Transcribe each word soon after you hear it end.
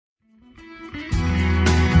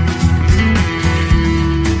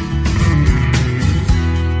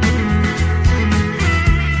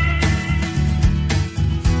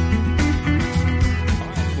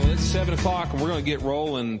to get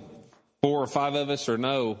rolling, 4 or 5 of us or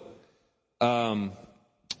no,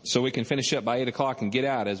 so we can finish up by 8 o'clock and get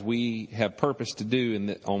out as we have purpose to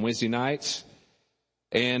do on Wednesday nights.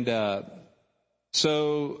 And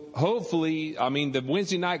so hopefully, I mean, the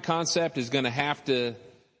Wednesday night concept is going to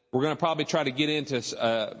we're going to probably try to get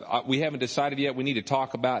into, we haven't decided yet. We need to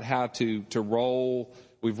talk about how to roll.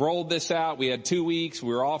 We've rolled this out. We had 2 weeks.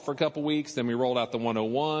 We were off for a couple weeks. Then we rolled out the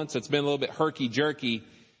 101. So it's been a little bit herky-jerky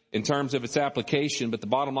in terms of its application. But the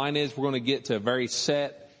bottom line is we're going to get to a very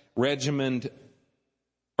set, regimented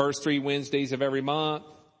first 3 Wednesdays of every month.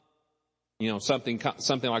 You know, something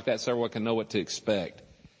like that so everyone can know what to expect.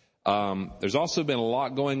 There's also been a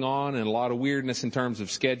lot going on and a lot of weirdness in terms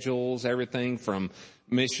of schedules, everything from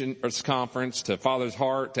missions conference to Father's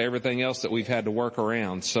Heart to everything else that we've had to work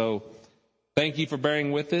around. So thank you for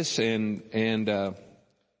bearing with us, and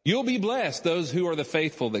you'll be blessed, those who are the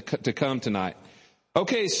faithful to come tonight.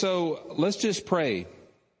 Okay, so let's just pray.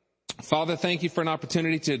 Father, thank you for an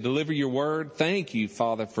opportunity to deliver your word. Thank you,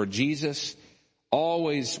 Father, for Jesus.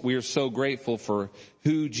 Always we are so grateful for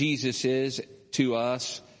who Jesus is to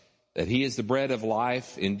us, that he is the bread of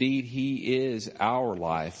life. Indeed, he is our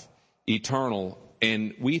life, eternal.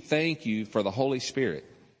 And we thank you for the Holy Spirit,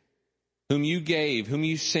 whom you gave, whom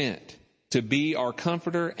you sent to be our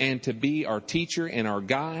comforter and to be our teacher and our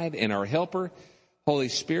guide and our helper. Holy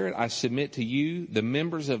Spirit, I submit to you the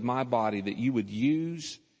members of my body that you would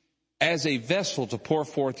use as a vessel to pour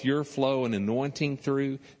forth your flow and anointing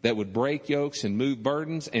through, that would break yokes and move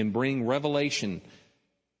burdens and bring revelation.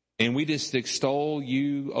 And we just extol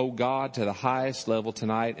you, O God, to the highest level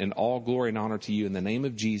tonight, and all glory and honor to you in the name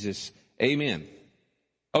of Jesus. Amen.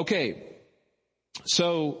 Okay,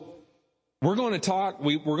 so we're going to talk.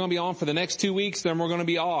 We're going to be on for the next 2 weeks, then we're going to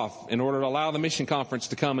be off in order to allow the mission conference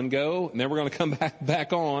to come and go, and then we're going to come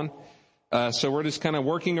back on. So we're just kind of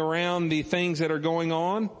working around the things that are going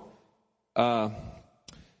on.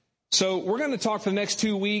 So we're going to talk for the next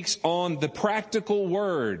 2 weeks on the practical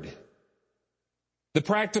word. The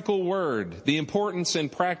practical word, the importance and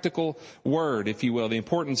practical word, if you will, the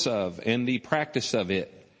importance of and the practice of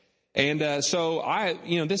it. And so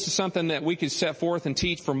this is something that we could set forth and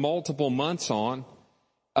teach for multiple months on.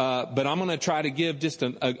 But I'm going to try to give just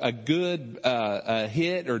a good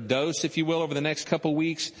hit or dose, if you will, over the next couple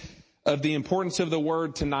weeks of the importance of the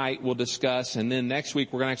word tonight we'll discuss. And then next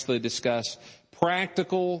week we're going to actually discuss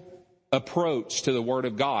practical approach to the word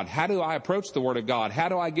of God. How do I approach the word of God? How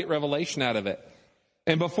do I get revelation out of it?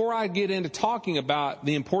 And before I get into talking about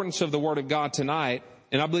the importance of the word of God tonight,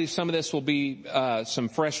 and I believe some of this will be some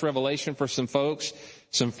fresh revelation for some folks,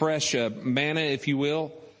 some fresh manna, if you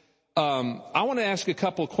will, I want to ask a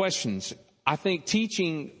couple of questions. I think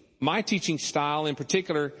my teaching style in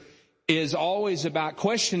particular is always about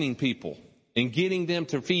questioning people and getting them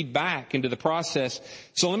to feed back into the process.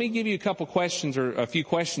 So let me give you a couple questions or a few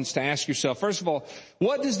questions to ask yourself. First of all,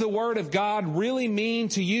 what does the word of God really mean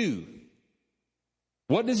to you?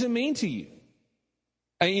 What does it mean to you?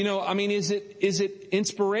 Is it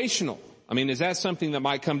inspirational? I mean, is that something that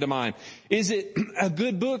might come to mind? Is it a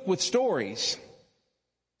good book with stories?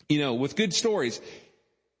 With good stories.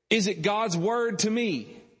 Is it God's word to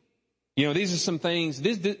me? These are some things,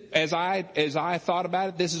 as I thought about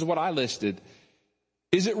it, this is what I listed.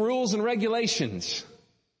 Is it rules and regulations?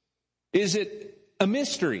 Is it a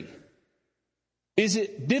mystery? Is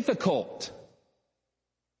it difficult?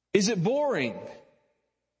 Is it boring?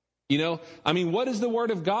 What is the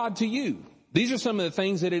word of God to you? These are some of the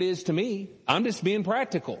things that it is to me. I'm just being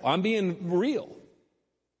practical. I'm being real.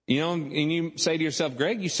 And you say to yourself,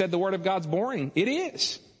 Greg, you said the word of God's boring. It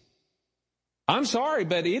is. I'm sorry,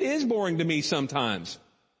 but it is boring to me sometimes.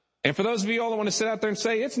 And for those of you all that want to sit out there and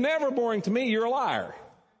say, it's never boring to me, you're a liar.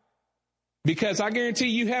 Because I guarantee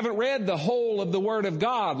you haven't read the whole of the word of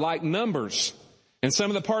God, like Numbers and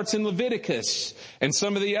some of the parts in Leviticus and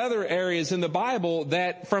some of the other areas in the Bible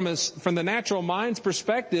that from the natural mind's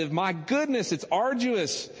perspective, my goodness, it's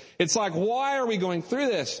arduous. It's like, why are we going through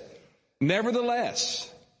this? Nevertheless,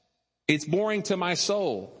 it's boring to my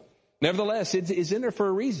soul. Nevertheless, it's in there for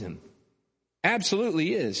a reason.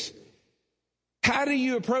 Absolutely is. How do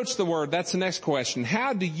you approach the word? That's the next question.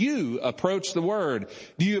 How do you approach the word?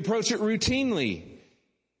 Do you approach it routinely?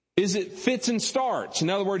 Is it fits and starts?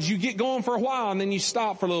 In other words, you get going for a while and then you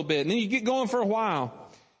stop for a little bit and then you get going for a while.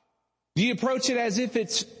 Do you approach it as if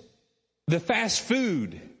it's the fast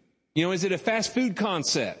food? Is it a fast food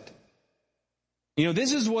concept?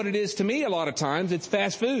 This is what it is to me a lot of times. It's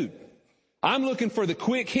fast food. I'm looking for the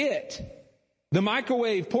quick hit, the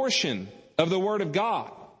microwave portion of the word of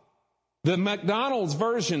God, the McDonald's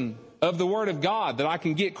version of the word of God that I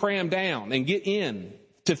can get crammed down and get in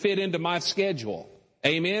to fit into my schedule.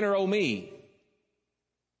 Amen or oh me?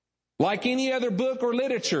 Like any other book or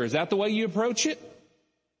literature, is that the way you approach it?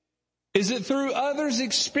 Is it through others'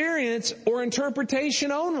 experience or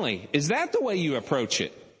interpretation only? Is that the way you approach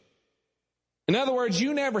it? In other words,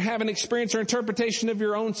 you never have an experience or interpretation of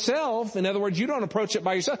your own self. In other words, you don't approach it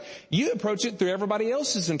by yourself. You approach it through everybody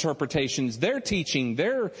else's interpretations, their teaching,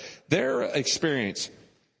 their experience.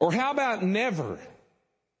 Or how about never?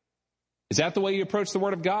 Is that the way you approach the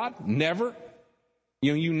Word of God? Never?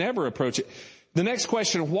 You never approach it. The next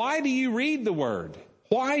question, why do you read the Word?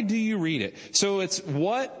 Why do you read it? So it's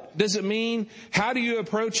what does it mean? How do you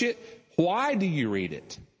approach it? Why do you read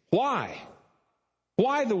it? Why?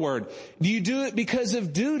 Why the Word? Do you do it because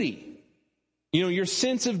of duty? Your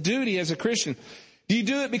sense of duty as a Christian. Do you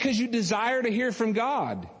do it because you desire to hear from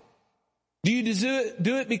God? Do you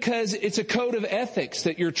do it because it's a code of ethics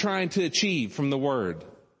that you're trying to achieve from the Word?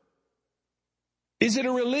 Is it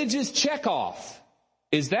a religious checkoff?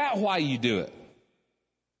 Is that why you do it?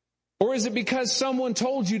 Or is it because someone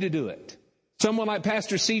told you to do it? Someone like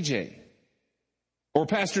Pastor CJ or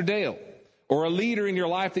Pastor Dale or a leader in your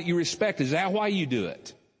life that you respect. Is that why you do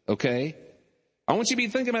it? Okay. I want you to be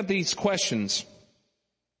thinking about these questions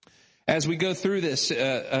as we go through this,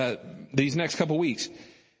 these next couple weeks.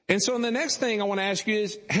 And so the next thing I want to ask you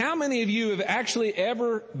is, how many of you have actually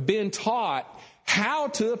ever been taught how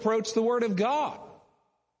to approach the Word of God?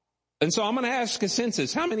 And so I'm going to ask a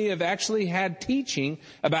census. How many have actually had teaching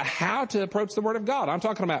about how to approach the Word of God? I'm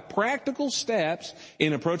talking about practical steps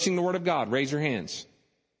in approaching the Word of God. Raise your hands.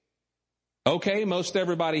 Okay, most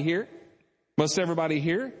everybody here. Most everybody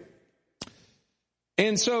here.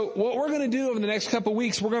 And so what we're going to do over the next couple of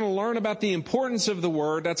weeks, we're going to learn about the importance of the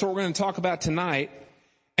Word. That's what we're going to talk about tonight.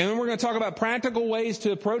 And then we're going to talk about practical ways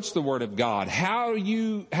to approach the Word of God. How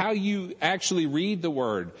you actually read the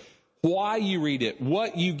Word. Why you read it,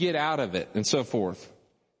 what you get out of it, and so forth.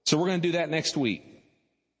 So we're going to do that next week.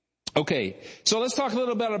 Okay, so let's talk a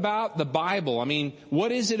little bit about the Bible.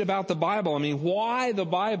 What is it about the Bible? Why the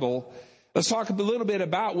Bible? Let's talk a little bit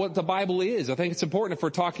about what the Bible is. I think it's important if we're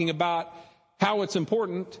talking about how it's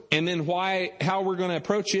important, and then how we're going to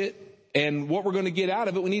approach it, and what we're going to get out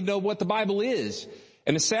of it. We need to know what the Bible is.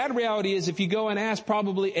 And the sad reality is, if you go and ask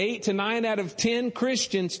probably 8 to 9 out of 10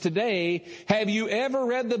 Christians today, have you ever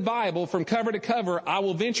read the Bible from cover to cover? I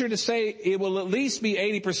will venture to say it will at least be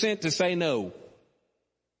 80% to say no.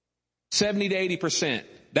 70 to 80%.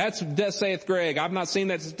 Thus saith Greg. I've not seen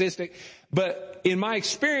that statistic. But in my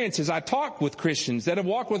experiences, I talk with Christians that have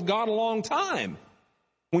walked with God a long time.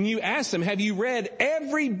 When you ask them, have you read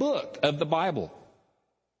every book of the Bible?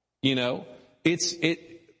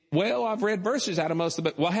 Well, I've read verses out of most of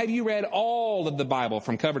it. Well, have you read all of the Bible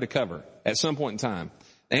from cover to cover at some point in time?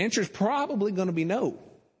 The answer is probably going to be no,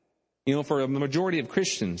 for the majority of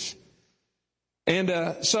Christians. And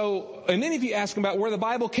then if you ask them about where the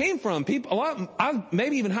Bible came from,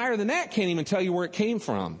 maybe even higher than that, can't even tell you where it came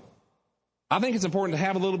from. I think it's important to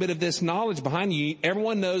have a little bit of this knowledge behind you.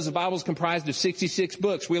 Everyone knows the Bible is comprised of 66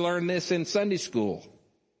 books. We learned this in Sunday school.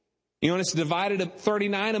 It's divided up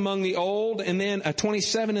 39 among the Old and then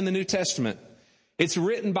 27 in the New Testament. It's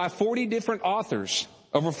written by 40 different authors,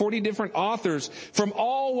 over 40 different authors from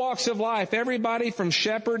all walks of life. Everybody from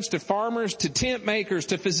shepherds to farmers to tent makers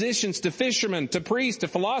to physicians to fishermen to priests to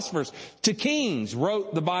philosophers to kings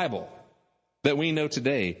wrote the Bible that we know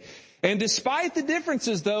today. And despite the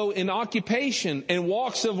differences, though, in occupation and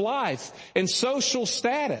walks of life and social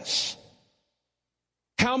status,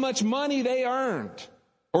 how much money they earned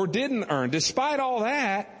or didn't earn, despite all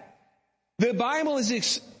that, the Bible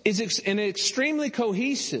is an extremely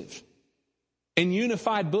cohesive and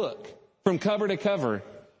unified book from cover to cover.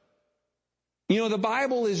 The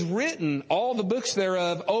Bible is written, all the books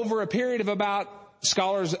thereof, over a period of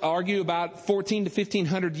scholars argue about 14 to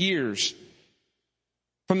 1500 years.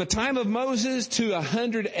 From the time of Moses to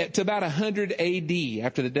about 100 AD,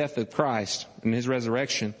 after the death of Christ and his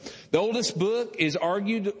resurrection. The oldest book is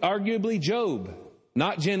arguably Job.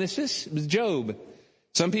 Not Genesis, it was Job.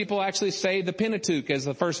 Some people actually say the Pentateuch, as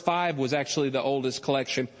the first 5 was actually the oldest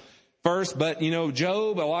collection first. But,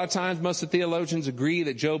 Job, a lot of times most of the theologians agree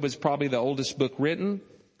that Job is probably the oldest book written.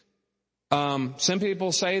 Some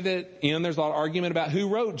people say that, there's a lot of argument about who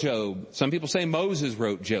wrote Job. Some people say Moses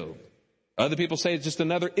wrote Job. Other people say it's just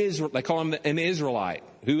another Israel. They call him an Israelite.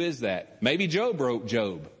 Who is that? Maybe Job wrote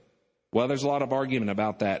Job. Well, there's a lot of argument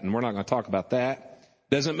about that, and we're not going to talk about that.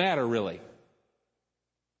 Doesn't matter, really.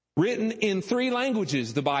 Written in 3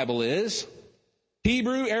 languages, the Bible is.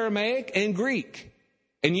 Hebrew, Aramaic, and Greek.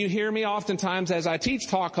 And you hear me oftentimes as I teach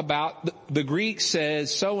talk about the Greek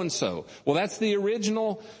says so-and-so. Well, that's the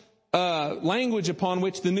original language upon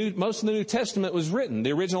which most of the New Testament was written.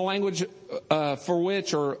 The original language for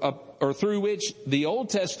which or through which the Old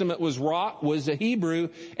Testament was wrought was the Hebrew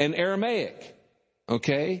and Aramaic.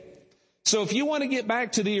 Okay? So if you want to get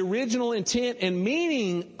back to the original intent and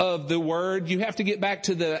meaning of the word, you have to get back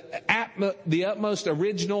to the utmost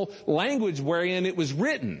original language wherein it was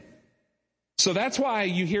written. So that's why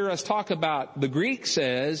you hear us talk about the Greek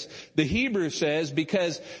says, the Hebrew says,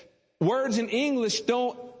 because words in English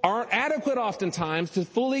aren't adequate oftentimes to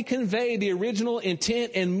fully convey the original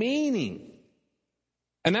intent and meaning.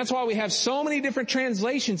 And that's why we have so many different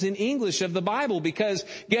translations in English of the Bible, because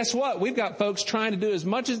guess what? We've got folks trying to do as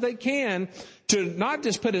much as they can to not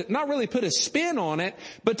really put a spin on it,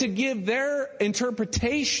 but to give their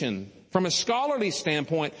interpretation from a scholarly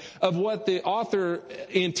standpoint of what the author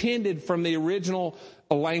intended from the original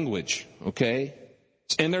language. Okay?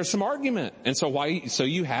 And there's some argument. And so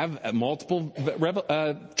you have multiple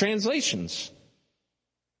translations.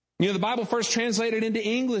 You know, the Bible first translated into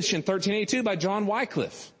English in 1382 by John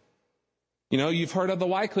Wycliffe. You know, you've heard of the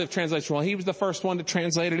Wycliffe translation. Well, he was the first one to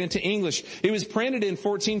translate it into English. It was printed in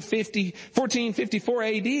 1454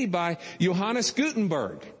 AD by Johannes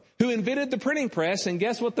Gutenberg, who invented the printing press. And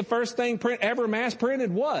guess what the first thing ever mass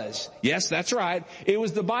printed was? Yes, that's right. It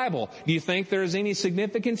was the Bible. Do you think there's any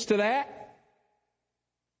significance to that?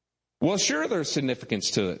 Well, sure there's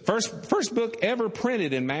significance to it. First book ever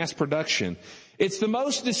printed in mass production. It's the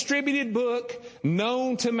most distributed book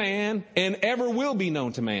known to man and ever will be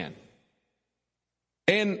known to man.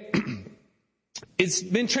 And it's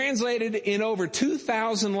been translated in over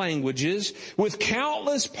 2,000 languages with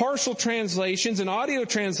countless partial translations and audio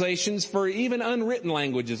translations for even unwritten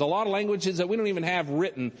languages. A lot of languages that we don't even have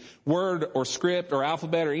written word or script or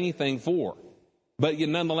alphabet or anything for. But yet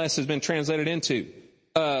nonetheless has been translated into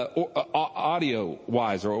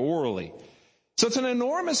audio-wise or orally. So it's an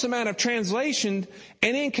enormous amount of translation,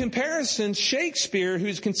 and in comparison, Shakespeare,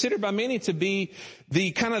 who's considered by many to be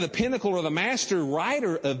the kind of the pinnacle or the master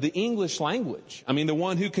writer of the English language. I mean, the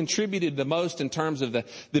one who contributed the most in terms of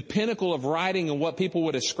the pinnacle of writing and what people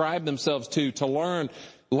would ascribe themselves to learn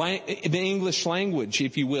the English language,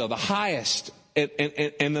 if you will, the highest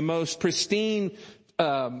and the most pristine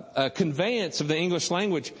conveyance of the English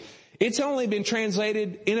language. It's only been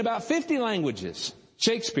translated in about 50 languages,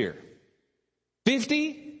 Shakespeare.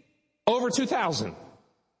 50 over 2,000.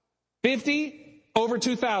 50 over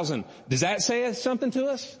 2,000. Does that say something to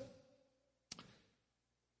us?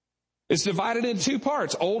 It's divided into two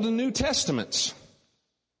parts, Old and New Testaments.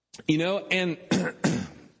 You know, and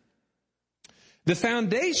the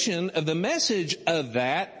foundation of the message of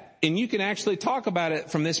that, and you can actually talk about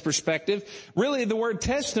it from this perspective, really the word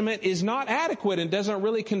testament is not adequate and doesn't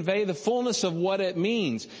really convey the fullness of what it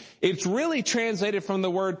means. It's really translated from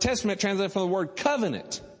the word testament, translated from the word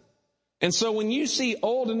covenant. And so when you see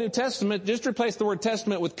Old and New Testament, just replace the word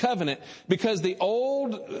testament with covenant, because the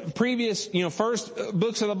old, previous, first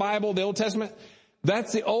books of the Bible, the Old Testament,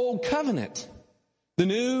 that's the old covenant. The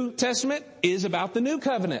New Testament is about the new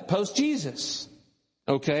covenant, post-Jesus.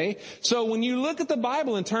 Okay? So when you look at the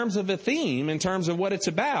Bible in terms of a theme, in terms of what it's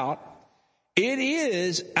about, it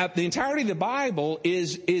is, the entirety of the Bible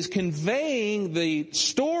is conveying the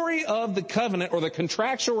story of the covenant or the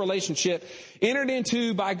contractual relationship entered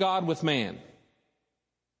into by God with man.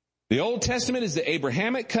 The Old Testament is the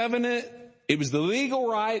Abrahamic covenant. It was the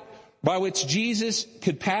legal right by which Jesus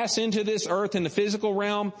could pass into this earth in the physical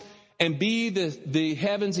realm and be the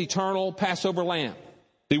heaven's eternal Passover lamb,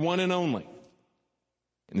 the one and only.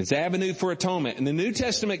 And it's avenue for atonement. And the New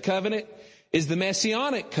Testament covenant is the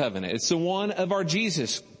Messianic covenant. It's the one of our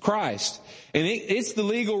Jesus Christ. And it's the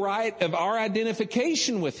legal right of our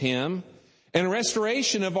identification with Him and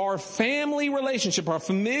restoration of our family relationship, our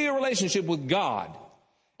familiar relationship with God.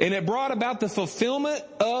 And it brought about the fulfillment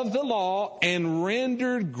of the law and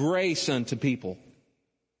rendered grace unto people.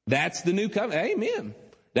 That's the new covenant. Amen.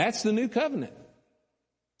 That's the new covenant.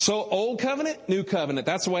 So Old Covenant, New Covenant.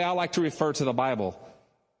 That's the way I like to refer to the Bible.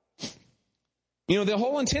 The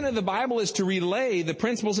whole intent of the Bible is to relay the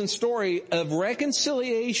principles and story of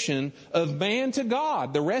reconciliation of man to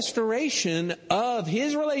God, the restoration of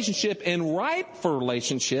his relationship and right for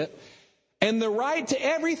relationship, and the right to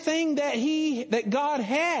everything that God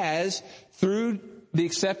has through the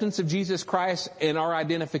acceptance of Jesus Christ and our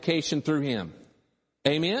identification through Him.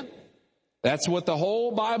 Amen? That's what the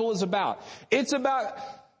whole Bible is about. It's about,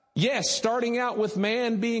 yes, starting out with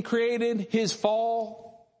man being created, his fall,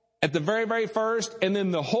 at the very, very first, and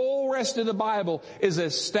then the whole rest of the Bible is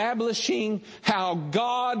establishing how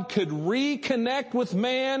God could reconnect with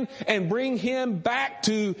man and bring him back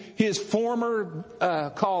to his former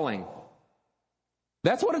calling.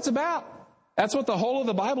 That's what it's about. That's what the whole of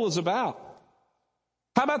the Bible is about.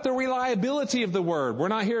 How about the reliability of the Word? We're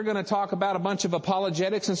not here going to talk about a bunch of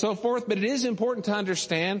apologetics and so forth, but it is important to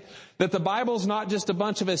understand that the Bible is not just a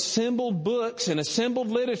bunch of assembled books and assembled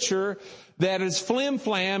literature that is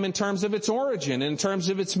flim-flam in terms of its origin, in terms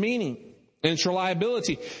of its meaning and its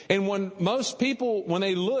reliability. And when most people, when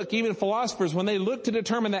they look, even philosophers, when they look to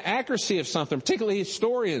determine the accuracy of something, particularly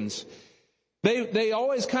historians, they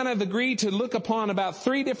always kind of agree to look upon about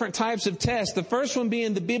 3 different types of tests. The first one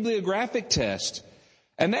being the bibliographic test.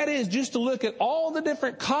 And that is just to look at all the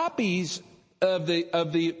different copies of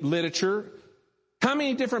the literature, how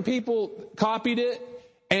many different people copied it,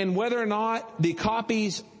 and whether or not the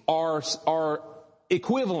copies are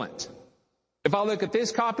equivalent. If I look at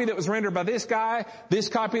this copy that was rendered by this guy, this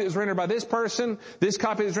copy that was rendered by this person, this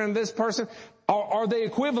copy that was rendered by this person, are they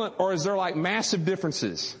equivalent, or is there like massive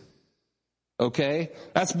differences? Okay?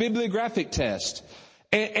 That's bibliographic test.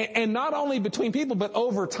 And not only between people, but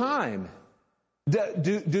over time.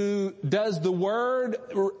 Does the Word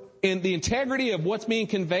and the integrity of what's being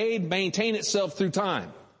conveyed maintain itself through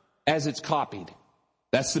time as it's copied?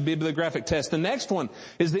 That's the bibliographic test. The next one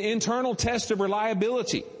is the internal test of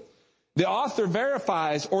reliability. The author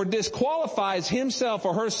verifies or disqualifies himself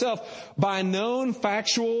or herself by known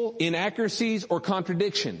factual inaccuracies or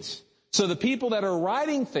contradictions. So the people that are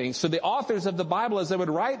writing things, so the authors of the Bible as they would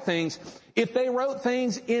write things, if they wrote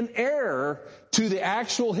things in error to the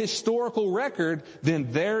actual historical record,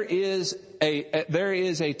 then there is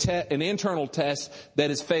an internal test that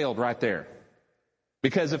has failed right there.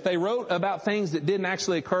 Because if they wrote about things that didn't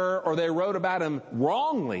actually occur, or they wrote about them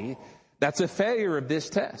wrongly, that's a failure of this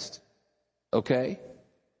test. Okay?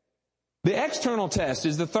 The external test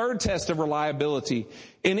is the third test of reliability,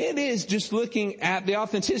 and it is just looking at the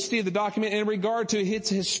authenticity of the document in regard to its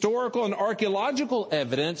historical and archaeological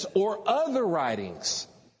evidence or other writings.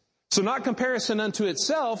 So not comparison unto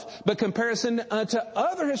itself, but comparison unto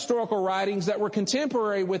other historical writings that were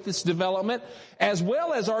contemporary with this development, as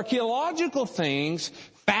well as archaeological things,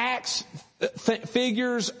 facts,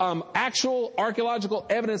 figures, actual archaeological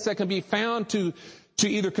evidence that can be found to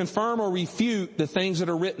either confirm or refute the things that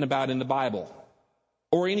are written about in the Bible,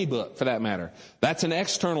 or any book for that matter. That's an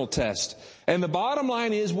external test. And the bottom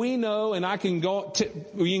line is, we know, and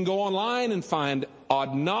we can go online and find ad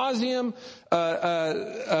nauseum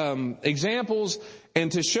examples,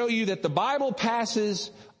 and to show you that the Bible passes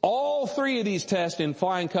all 3 of these tests in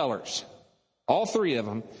flying colors. All 3 of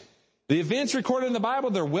them. The events recorded in the Bible,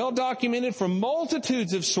 they're well documented from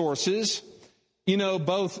multitudes of sources. You know,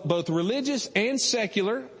 both religious and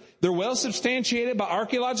secular. They're well substantiated by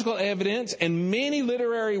archaeological evidence and many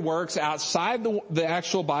literary works outside the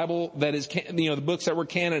actual Bible, that is, the books that were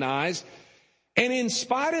canonized. And in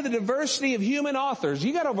spite of the diversity of human authors,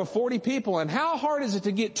 you got over 40 people, and how hard is it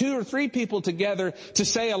to get 2 or 3 people together to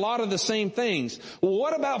say a lot of the same things? Well,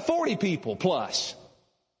 what about 40 people plus?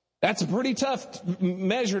 That's a pretty tough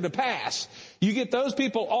measure to pass. You get those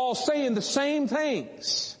people all saying the same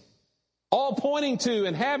things, all pointing to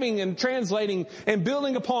and having and translating and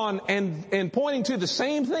building upon and pointing to the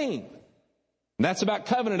same thing. And that's about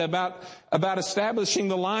covenant, about establishing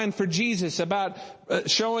the line for Jesus, about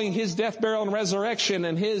showing His death, burial, and resurrection,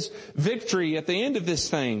 and His victory at the end of this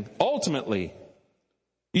thing, ultimately.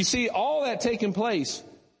 You see all that taking place.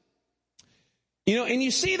 And you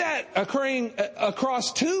see that occurring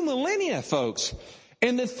across 2 millennia, folks.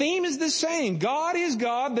 And the theme is the same. God is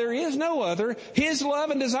God. There is no other. His love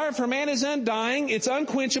and desire for man is undying. It's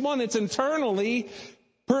unquenchable, and it's eternally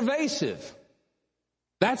pervasive.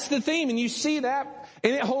 That's the theme. And you see that,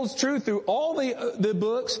 and it holds true through all the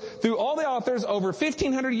books, through all the authors over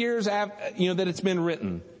 1,500 years that it's been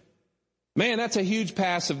written. Man, that's a huge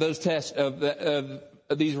pass of those tests, of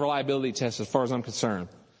these reliability tests, as far as I'm concerned.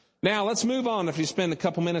 Now, let's move on if you spend a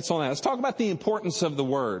couple minutes on that. Let's talk about the importance of the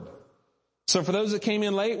Word. So for those that came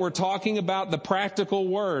in late, we're talking about the practical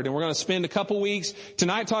Word, and we're going to spend a couple weeks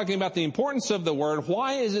tonight talking about the importance of the Word.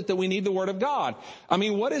 Why is it that we need the Word of God? I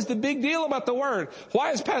mean, what is the big deal about the Word?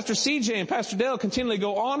 Why does Pastor CJ and Pastor Dale continually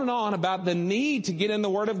go on and on about the need to get in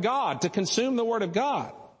the Word of God, to consume the Word of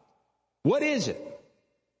God? What is it?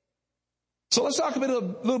 So let's talk a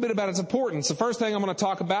little bit about its importance. The first thing I'm going to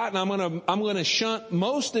talk about, and I'm going to shunt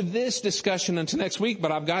most of this discussion until next week,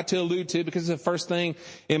 but I've got to allude to, because the first thing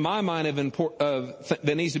in my mind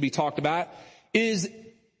that needs to be talked about is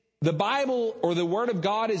the Bible, or the Word of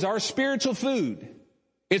God, is our spiritual food.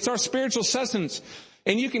 It's our spiritual sustenance.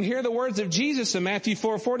 And you can hear the words of Jesus in Matthew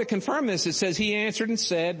 4:4 to confirm this. It says, He answered and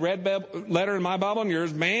said, red letter in my Bible and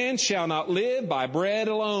yours, man shall not live by bread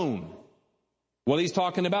alone. Well, He's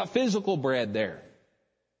talking about physical bread there.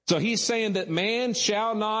 So he's saying that man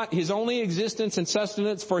shall not, his only existence and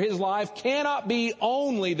sustenance for his life cannot be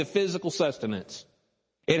only the physical sustenance.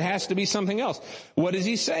 It has to be something else. What does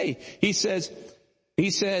he say? He says,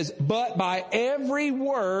 but by every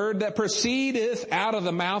word that proceedeth out of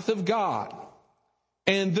the mouth of God.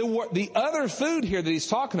 And the other food here that he's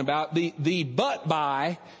talking about, the but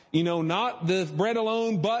by, not the bread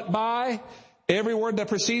alone, but by every word that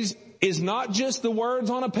proceeds, is not just the words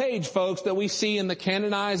on a page, folks, that we see in the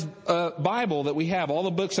canonized Bible that we have, all the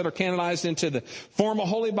books that are canonized into the formal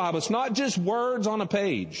Holy Bible. It's not just words on a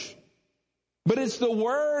page, but it's the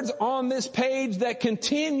words on this page that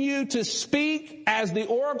continue to speak as the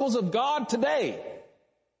oracles of God today.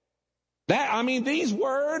 These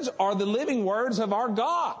words are the living words of our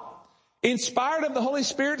God, inspired of the Holy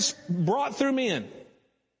Spirit, brought through men.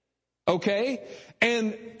 Okay?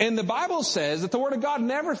 And the Bible says that the Word of God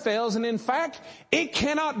never fails, and in fact, it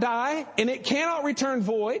cannot die, and it cannot return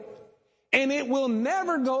void, and it will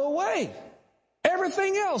never go away.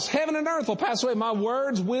 Everything else, heaven and earth, will pass away. My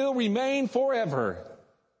words will remain forever,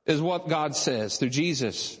 is what God says through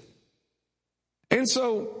Jesus. And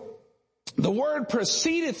so, the word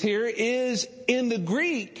proceedeth here is, in the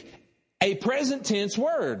Greek, a present tense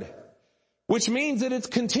word, which means that it's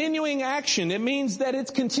continuing action. It means that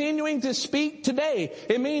it's continuing to speak today.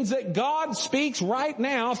 It means that God speaks right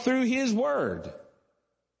now through His Word.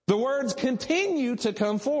 The words continue to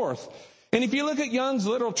come forth. And if you look at Young's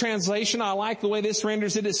literal translation, I like the way this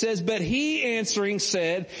renders it. It says, but he answering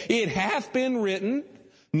said, it hath been written,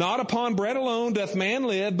 not upon bread alone doth man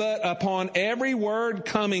live, but upon every word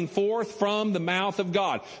coming forth from the mouth of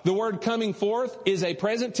God. The word coming forth is a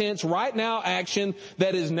present tense, right now action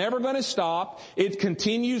that is never going to stop. It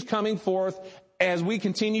continues coming forth as we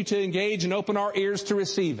continue to engage and open our ears to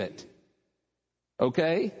receive it.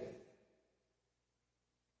 Okay?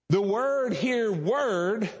 The word here,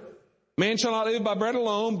 word, man shall not live by bread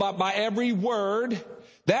alone, but by every word.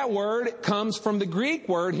 That word comes from the Greek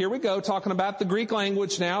word. Here we go, talking about the Greek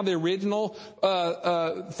language now, the original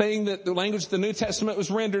thing that the language the New Testament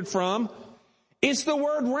was rendered from. It's the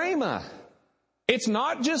word rhema. It's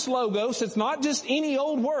not just logos. It's not just any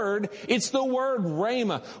old word. It's the word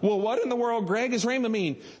rhema. Well, what in the world, Greg, does rhema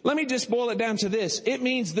mean? Let me just boil it down to this. It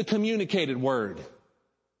means the communicated word.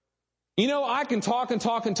 I can talk and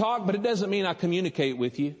talk and talk, but it doesn't mean I communicate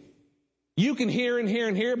with you. You can hear and hear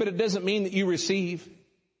and hear, but it doesn't mean that you receive.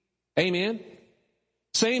 Amen.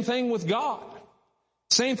 Same thing with God.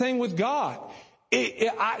 Same thing with God.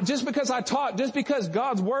 Just because I taught, just because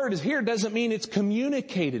God's word is here doesn't mean it's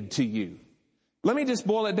communicated to you. Let me just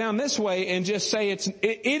boil it down this way and just say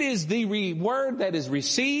it is the word that is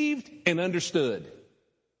received and understood.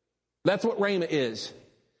 That's what rhema is.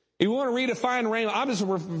 If you want to redefine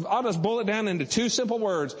rhema, I'll just boil it down into two simple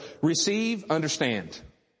words: receive, understand.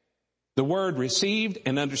 The word received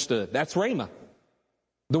and understood. That's rhema.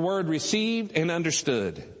 The word received and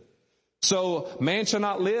understood. So man shall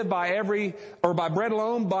not live by bread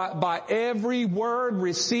alone, but by every word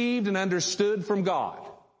received and understood from God.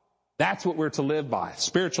 That's what we're to live by.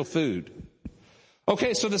 Spiritual food.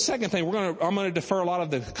 Okay, so the second thing, I'm going to defer a lot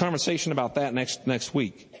of the conversation about that next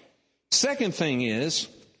week. Second thing is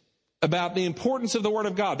about the importance of the Word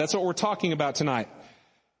of God. That's what we're talking about tonight.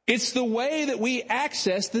 It's the way that we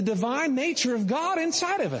access the divine nature of God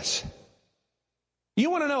inside of us. You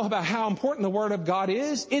want to know about how important the Word of God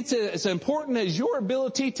is? It's as important as your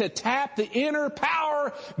ability to tap the inner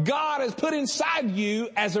power God has put inside you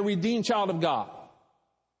as a redeemed child of God.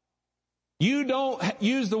 You don't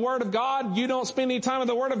use the Word of God. You don't spend any time with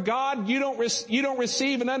the Word of God. You don't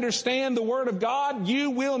receive and understand the Word of God.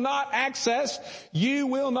 You will not access, you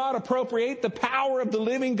will not appropriate the power of the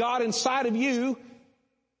living God inside of you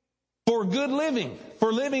for good living,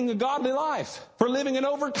 for living a godly life, for living an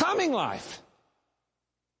overcoming life.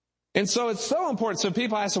 And so it's so important. So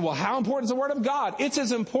people ask, well, how important is the Word of God? It's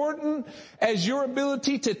as important as your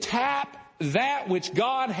ability to tap that which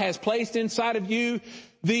God has placed inside of you,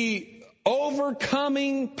 the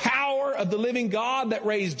overcoming power of the living God that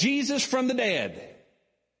raised Jesus from the dead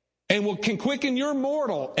and can quicken your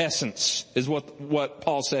mortal essence, is what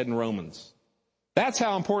Paul said in Romans. That's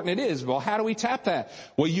how important it is. Well, how do we tap that?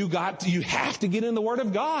 Well, you have to get in the Word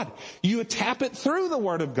of God. You tap it through the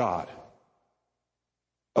Word of God.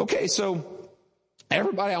 Okay, so I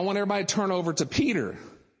want everybody to turn over to Peter.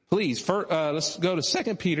 Please, let's go to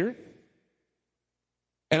 2 Peter.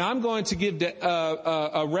 And I'm going to give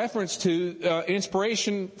a reference to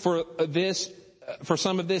inspiration for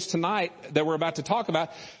some of this tonight that we're about to talk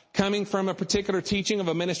about, coming from a particular teaching of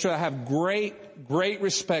a minister I have great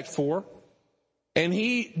respect for. And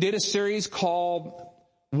he did a series called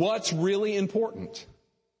What's Really Important.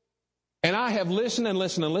 And I have listened and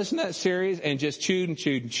listened and listened to that series and just chewed and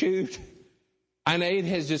chewed and chewed. And it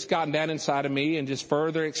has just gotten down inside of me and just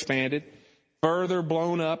further expanded, further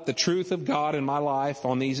blown up the truth of God in my life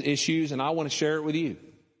on these issues, and I want to share it with you.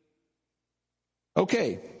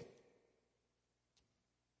 Okay.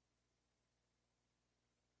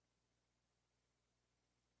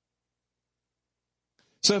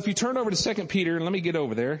 So if you turn over to 2 Peter, and let me get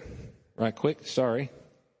over there right quick, sorry.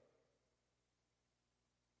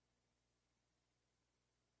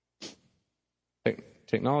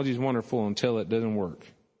 Technology is wonderful until it doesn't work.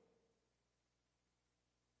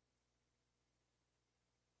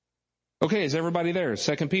 Okay, is everybody there?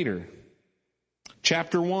 2 Peter,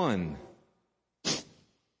 chapter 1.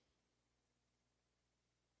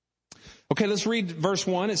 Okay, let's read verse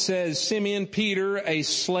 1. It says, Simeon Peter, a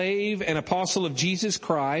slave and apostle of Jesus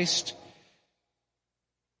Christ.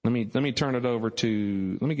 Let me turn it over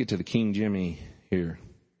to, let me get to the King Jimmy here.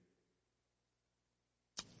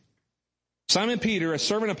 Simon Peter, a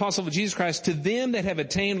servant and apostle of Jesus Christ, to them that have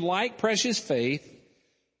attained like precious faith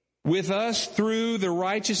with us through the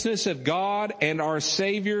righteousness of God and our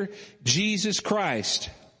Savior, Jesus Christ.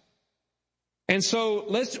 And so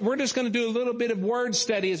we're just going to do a little bit of word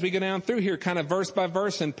study as we go down through here, kind of verse by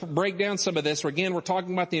verse, and break down some of this. Again, we're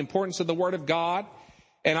talking about the importance of the Word of God.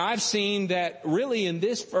 And I've seen that really in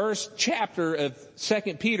this first chapter of 2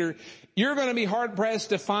 Peter, you're going to be hard-pressed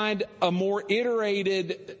to find a more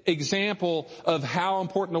iterated example of how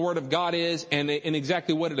important the Word of God is and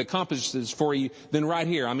exactly what it accomplishes for you than right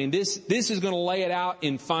here. I mean, this is going to lay it out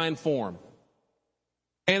in fine form.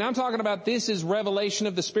 And I'm talking about this is revelation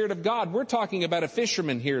of the Spirit of God. We're talking about a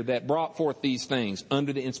fisherman here that brought forth these things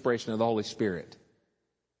under the inspiration of the Holy Spirit.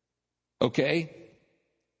 Okay?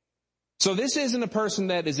 So this isn't a person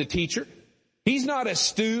that is a teacher. He's not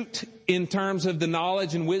astute in terms of the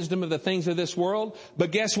knowledge and wisdom of the things of this world.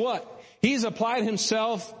 But guess what? He's applied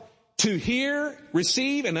himself to hear,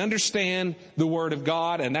 receive, and understand the Word of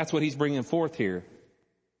God. And that's what he's bringing forth here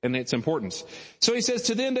and its importance. So he says,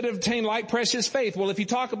 to them that have obtained like precious faith. Well, if you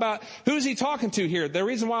talk about, who's he talking to here? The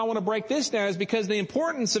reason why I want to break this down is because the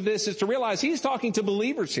importance of this is to realize he's talking to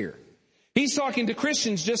believers here. He's talking to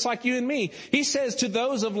Christians just like you and me. He says to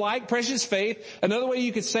those of like precious faith. Another way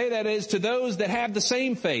you could say that is to those that have the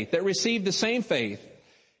same faith, that receive the same faith.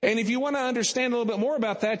 And if you want to understand a little bit more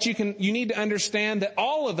about that, you need to understand that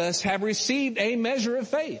all of us have received a measure of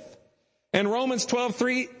faith. And Romans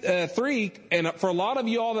 12:3, and for a lot of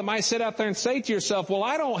you all that might sit out there and say to yourself, well,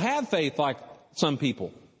 I don't have faith like some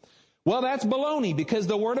people. Well, that's baloney, because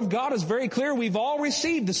the Word of God is very clear. We've all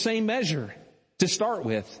received the same measure to start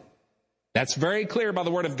with. That's very clear by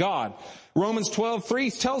the Word of God. Romans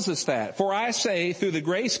 12:3 tells us that. For I say, through the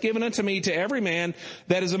grace given unto me, to every man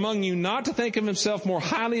that is among you, not to think of himself more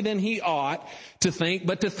highly than he ought to think,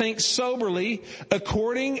 but to think soberly,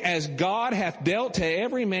 according as God hath dealt to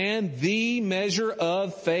every man the measure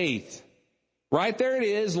of faith. Right there it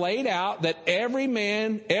is, laid out, that every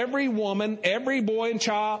man, every woman, every boy and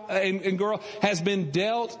child and girl has been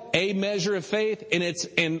dealt a measure of faith,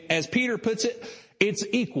 and as Peter puts it, it's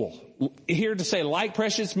equal. Here to say like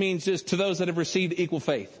precious means just to those that have received equal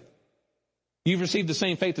faith. You've received the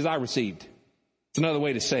same faith as I received. It's another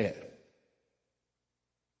way to say it.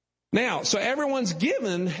 Now, so everyone's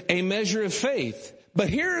given a measure of faith. But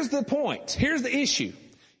here's the point. Here's the issue.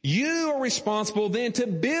 You are responsible then to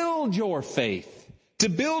build your faith, to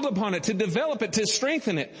build upon it, to develop it, to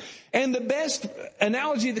strengthen it. And the best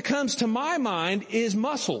analogy that comes to my mind is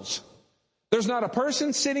muscles. There's not a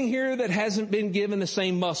person sitting here that hasn't been given the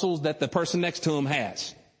same muscles that the person next to him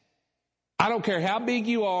has. I don't care how big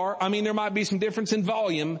you are. I mean, there might be some difference in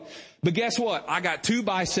volume, but guess what? I got 2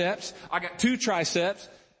 biceps. I got 2 triceps.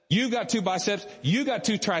 You got 2 biceps. You got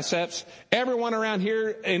 2 triceps. Everyone around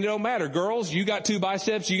here, and it don't matter. Girls, you got 2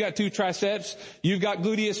 biceps. You got 2 triceps. You've got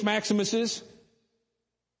gluteus maximuses.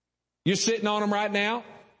 You're sitting on them right now.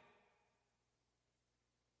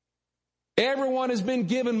 Everyone has been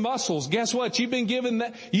given muscles. Guess what? You've been given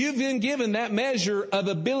that measure of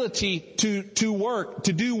ability to work,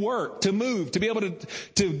 to do work, to move, to be able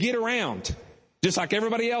to get around, just like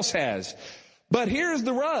everybody else has. But here's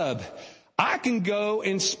the rub. I can go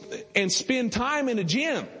and spend time in a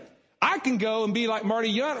gym. I can go and be like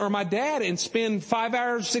Marty Yunt or my dad and spend 5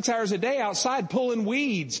 hours, 6 hours a day outside pulling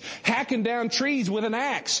weeds, hacking down trees with an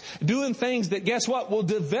axe, doing things that, guess what, will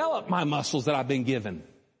develop my muscles that I've been given.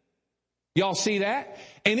 Y'all see that?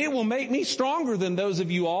 And it will make me stronger than those of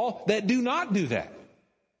you all that do not do that.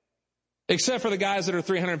 Except for the guys that are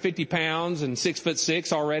 350 pounds and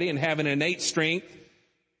 6'6" already and have an innate strength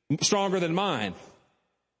stronger than mine.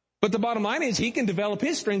 But the bottom line is he can develop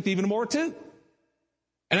his strength even more too.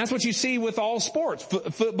 And that's what you see with all sports.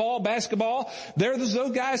 Football, basketball.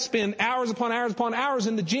 Those guys spend hours upon hours upon hours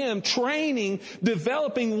in the gym training,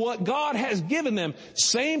 developing what God has given them.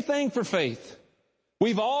 Same thing for faith.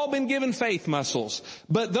 We've all been given faith muscles.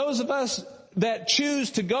 But those of us that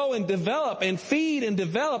choose to go and develop and feed and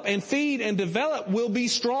develop and feed and develop will be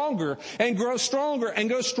stronger and grow stronger and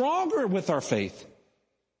go stronger with our faith.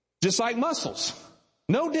 Just like muscles.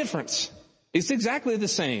 No difference. It's exactly the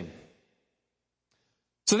same.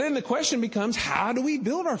 So then the question becomes, how do we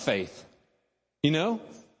build our faith? You know?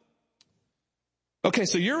 Okay,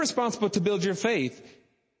 so you're responsible to build your faith.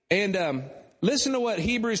 And listen to what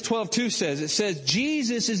Hebrews 12:2 says. It says,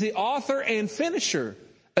 Jesus is the author and finisher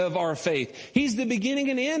of our faith. He's the beginning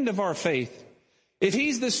and end of our faith. If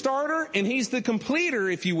he's the starter and he's the completer,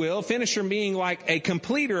 if you will, finisher being like a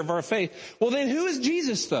completer of our faith, well then who is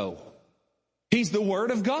Jesus though? He's the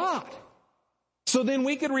Word of God. So then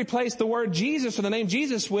we could replace the word Jesus or the name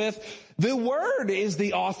Jesus with the Word is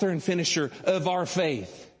the author and finisher of our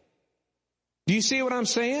faith. Do you see what I'm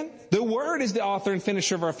saying? The Word is the author and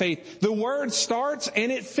finisher of our faith. The Word starts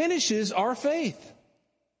and it finishes our faith.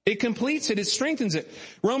 It completes it. It strengthens it.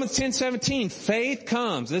 Romans 10:17, faith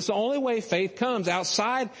comes. This is the only way faith comes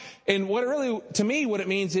outside. And what really, to me, what it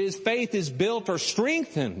means is faith is built or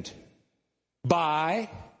strengthened by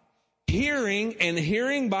hearing, and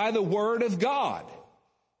hearing by the Word of God.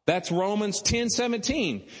 That's Romans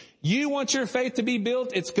 10:17. You want your faith to be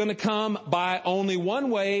built, it's going to come by only one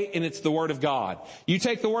way, and it's the Word of God. You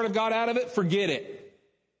take the Word of God out of it, forget it.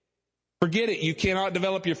 Forget it. You cannot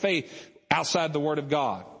develop your faith outside the Word of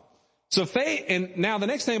God. So faith, and now the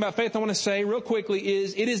next thing about faith I want to say real quickly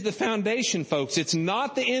is it is the foundation, folks. It's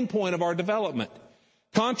not the end point of our development.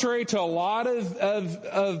 Contrary to a lot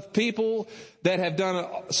of people that have done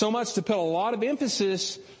so much to put a lot of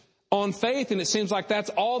emphasis on faith, and it seems like that's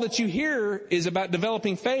all that you hear is about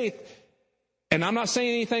developing faith. And I'm not saying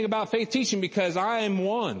anything about faith teaching because I am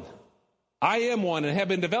one. I am one and have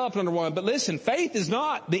been developed under one. But listen, faith is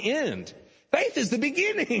not the end. Faith is the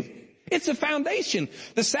beginning. It's a foundation.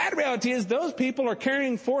 The sad reality is those people are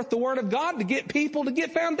carrying forth the Word of God to get people to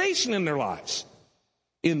get foundation in their lives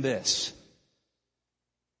in this.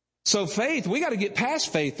 So faith, we got to get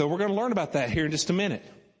past faith, though. We're going to learn about that here in just a minute.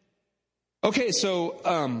 Okay, so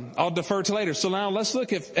I'll defer to later. So now let's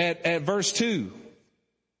look at verse 2.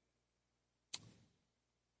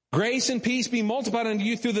 Grace and peace be multiplied unto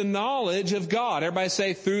you through the knowledge of God. Everybody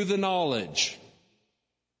say, through the knowledge.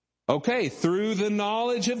 Okay, through the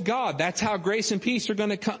knowledge of God. That's how grace and peace are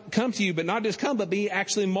going to come to you, but not just come, but be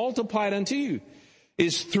actually multiplied unto you,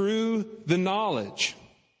 is through the knowledge.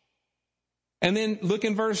 And then look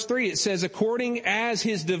in verse 3. It says, according as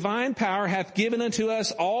his divine power hath given unto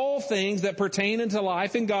us all things that pertain unto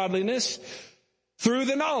life and godliness through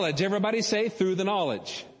the knowledge. Everybody say, through the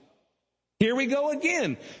knowledge. Here we go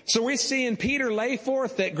again. So we're seeing Peter lay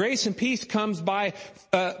forth that grace and peace comes by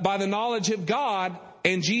the knowledge of God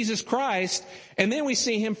and Jesus Christ. And then we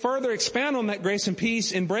see him further expound on that grace and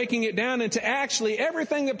peace and breaking it down into actually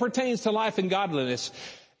everything that pertains to life and godliness.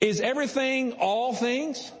 Is everything all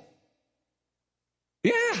things?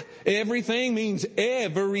 Yeah, everything means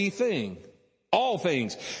everything. All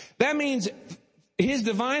things. That means his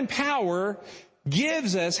divine power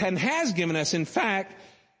gives us and has given us, in fact,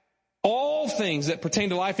 all things that pertain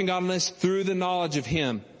to life and godliness through the knowledge of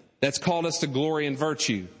him that's called us to glory and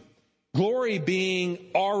virtue. Glory being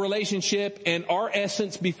our relationship and our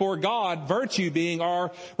essence before God, virtue being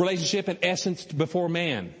our relationship and essence before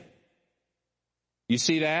man. You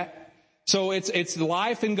see that? So it's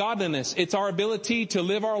life and godliness. It's our ability to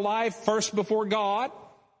live our life first before God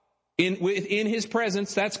in his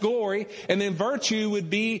presence. That's glory. And then virtue would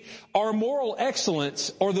be our moral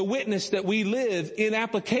excellence or the witness that we live in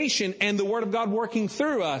application and the Word of God working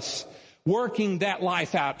through us, working that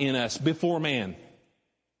life out in us before man.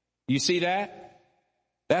 You see that?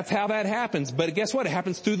 That's how that happens. But guess what? It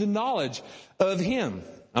happens through the knowledge of him.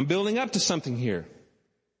 I'm building up to something here.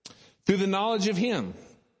 Through the knowledge of him.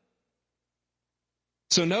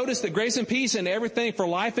 So notice that grace and peace and everything for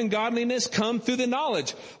life and godliness come through the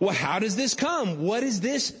knowledge. Well, how does this come? What is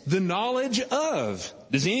this the knowledge of?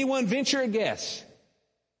 Does anyone venture a guess?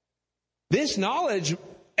 This knowledge,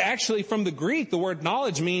 actually from the Greek, the word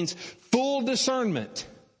knowledge means full discernment.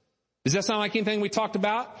 Does that sound like anything we talked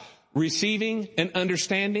about? Receiving and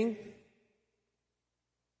understanding?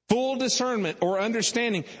 Full discernment or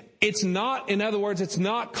understanding. It's not, in other words, it's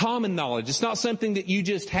not common knowledge. It's not something that you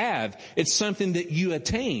just have. It's something that you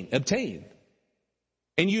obtain.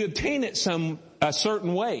 And you obtain it a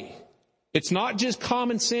certain way. It's not just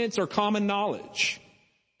common sense or common knowledge.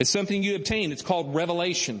 It's something you obtain. It's called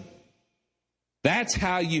revelation. That's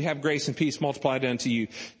how you have grace and peace multiplied unto you.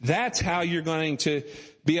 That's how you're going to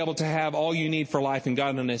be able to have all you need for life and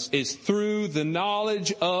godliness, is through the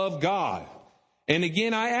knowledge of God. And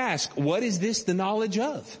again, I ask, what is this the knowledge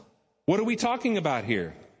of? What are we talking about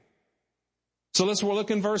here? So we'll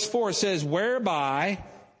look in verse 4. It says, whereby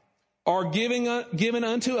are given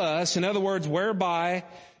unto us. In other words, whereby,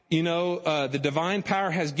 the divine power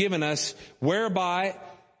has given us, whereby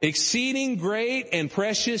exceeding great and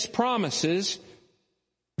precious promises,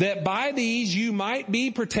 that by these you might be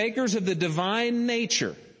partakers of the divine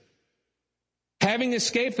nature, having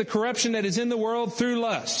escaped the corruption that is in the world through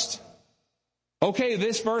lust. Okay,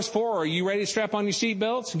 this verse 4, are you ready to strap on your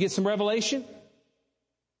seatbelts and get some revelation?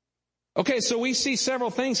 Okay, so we see several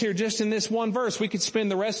things here just in this one verse. We could spend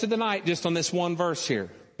the rest of the night just on this one verse here,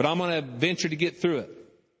 but I'm going to venture to get through it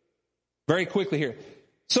very quickly here.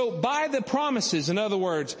 So by the promises, in other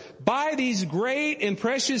words, by these great and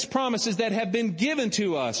precious promises that have been given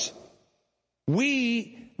to us,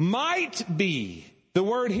 we might be. The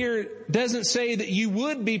word here doesn't say that you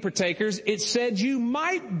would be partakers. It said you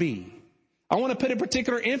might be. I want to put a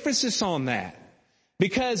particular emphasis on that,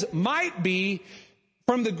 because might be,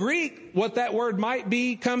 from the Greek, what that word might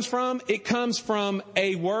be comes from, it comes from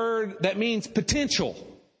a word that means potential.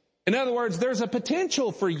 In other words, there's a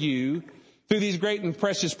potential for you through these great and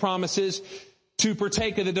precious promises to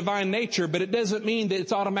partake of the divine nature, but it doesn't mean that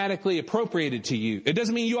it's automatically appropriated to you. It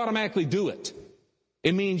doesn't mean you automatically do it.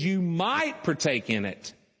 It means you might partake in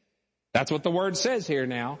it. That's what the word says here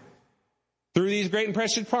now. Through these great and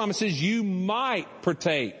precious promises, you might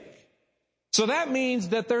partake. So that means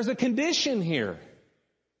that there's a condition here.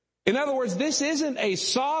 In other words, this isn't a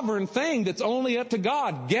sovereign thing that's only up to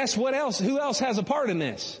God. Guess what else? Who else has a part in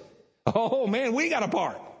this? Oh man, we got a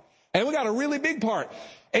part. And we got a really big part.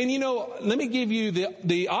 And let me give you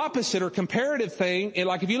the opposite or comparative thing. And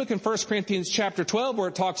like if you look in 1 Corinthians chapter 12, where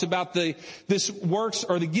it talks about this works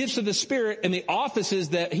or the gifts of the Spirit and the offices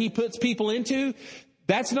that He puts people into,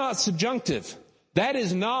 that's not subjunctive. That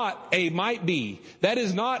is not a might be. That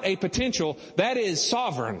is not a potential. That is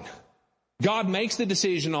sovereign. God makes the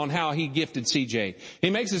decision on how He gifted CJ. He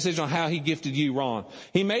makes the decision on how He gifted you, Ron.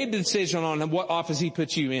 He made the decision on what office He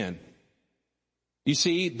puts you in. You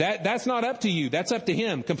see, that's not up to you. That's up to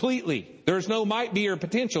Him completely. There's no might be or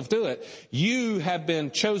potential to it. You have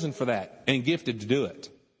been chosen for that and gifted to do it.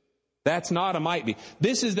 That's not a might be.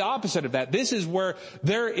 This is the opposite of that. This is where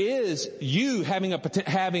there is you having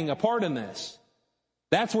a part in this.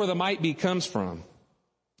 That's where the might be comes from.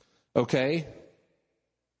 Okay?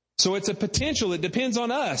 So it's a potential. It depends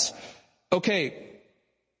on us. Okay.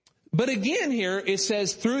 But again here, it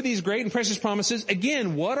says through these great and precious promises,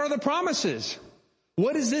 again, what are the promises?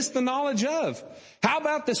 What is this the knowledge of? How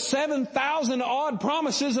about the 7,000 odd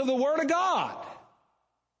promises of the Word of God?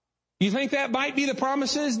 You think that might be the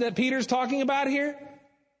promises that Peter's talking about here?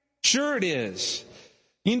 Sure it is.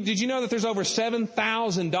 Did you know that there's over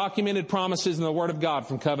 7,000 documented promises in the Word of God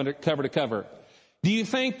from cover to cover? Do you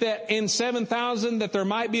think that in 7,000 that there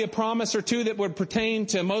might be a promise or two that would pertain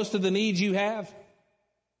to most of the needs you have?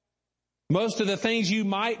 Most of the things you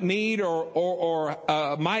might need or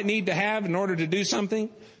might need to have in order to do something?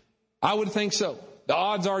 I would think so. The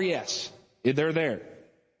odds are yes. They're there.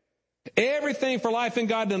 Everything for life and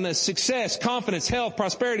godliness, success, confidence, health,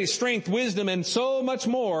 prosperity, strength, wisdom, and so much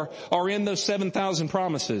more are in those 7,000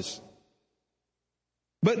 promises.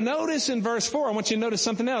 But notice in verse 4, I want you to notice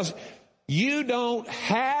something else. You don't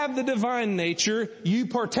have the divine nature, you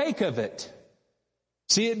partake of it.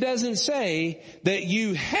 See, it doesn't say that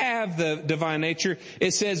you have the divine nature.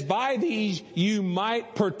 It says by these you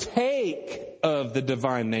might partake of the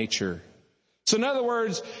divine nature. So in other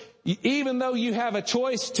words, even though you have a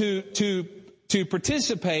choice to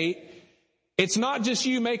participate, it's not just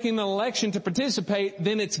you making an election to participate,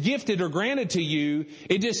 then it's gifted or granted to you.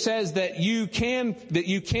 It just says that you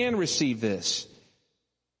can receive this.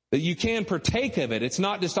 That you can partake of it. It's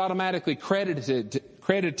not just automatically credited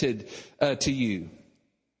to you.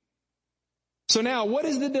 So now, what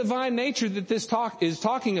is the divine nature that this talk is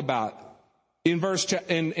talking about in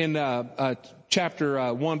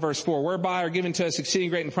chapter 1, verse 4? Whereby are given to us exceeding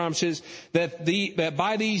great and promises that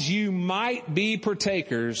by these you might be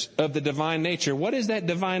partakers of the divine nature. What is that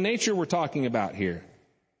divine nature we're talking about here?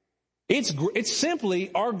 It's simply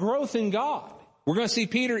our growth in God. We're going to see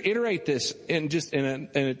Peter iterate this in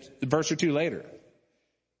a verse or two later.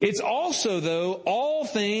 It's also, though, all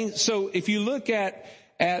things. So if you look at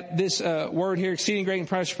this word here, exceeding great and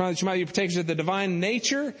precious promises, you might be partakers of the divine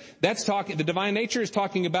nature. The divine nature is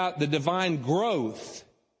talking about the divine growth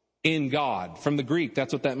in God. From the Greek,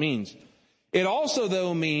 that's what that means. It also,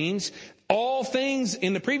 though, means all things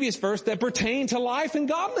in the previous verse that pertain to life and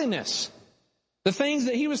godliness. The things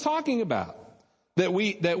that he was talking about that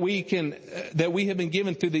we have been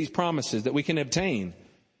given through these promises that we can obtain.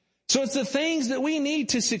 So it's the things that we need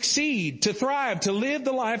to succeed, to thrive, to live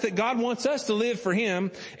the life that God wants us to live for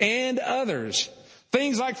him and others.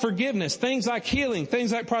 Things like forgiveness, things like healing,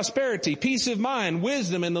 things like prosperity, peace of mind,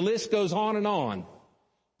 wisdom, and the list goes on and on.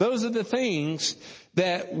 Those are the things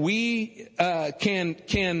that we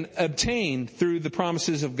can obtain through the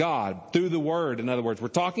promises of God, through the Word. In other words, we're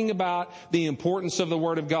talking about the importance of the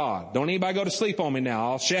Word of God. Don't anybody go to sleep on me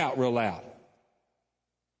now. I'll shout real loud.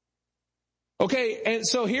 Okay, and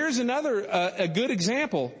so here's another a good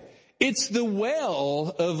example. It's the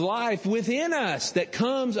well of life within us that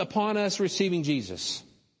comes upon us receiving Jesus.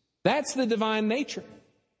 That's the divine nature.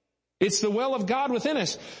 It's the well of God within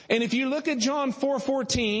us. And if you look at John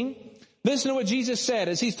 4:14, listen to what Jesus said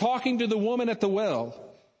as he's talking to the woman at the well.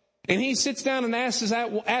 And he sits down and asks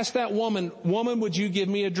that woman, would you give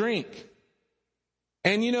me a drink?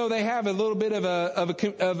 And you know, they have a little bit of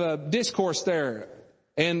a discourse there.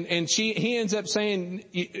 And he ends up saying,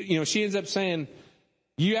 she ends up saying,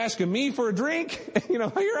 you asking me for a drink?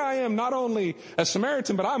 Here I am, not only a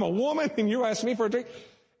Samaritan, but I'm a woman, and you're asking me for a drink.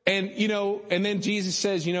 And, and then Jesus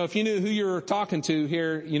says, if you knew who you're talking to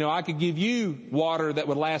here, I could give you water that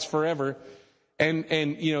would last forever and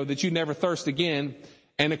that you'd never thirst again.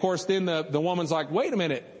 And of course, then the woman's like, wait a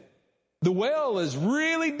minute. The well is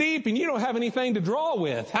really deep and you don't have anything to draw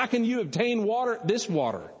with. How can you obtain this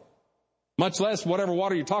water? Much less whatever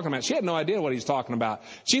water you're talking about. She had no idea what he's talking about.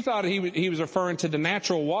 She thought he was referring to the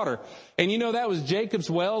natural water. And that was Jacob's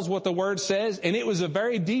well is what the word says. And it was a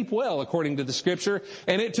very deep well according to the scripture.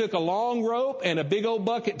 And it took a long rope and a big old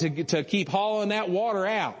bucket to keep hauling that water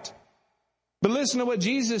out. But listen to what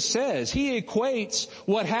Jesus says. He equates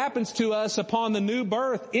what happens to us upon the new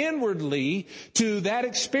birth inwardly to that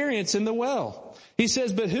experience in the well. He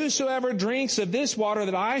says, but whosoever drinks of this water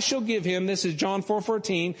that I shall give him, this is John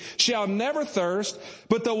 4:14, shall never thirst,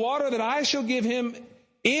 but the water that I shall give him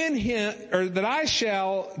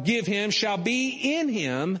shall be in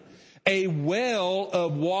him a well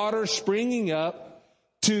of water springing up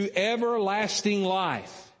to everlasting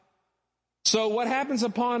life. So what happens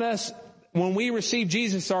upon us when we receive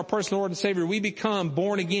Jesus, our personal Lord and Savior? We become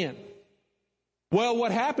born again. Well,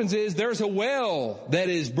 what happens is there's a well that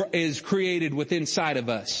is created within inside of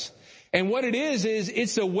us. And what it is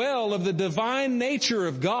it's a well of the divine nature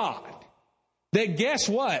of God. That guess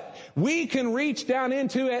what? We can reach down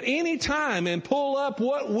into at any time and pull up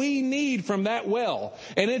what we need from that well.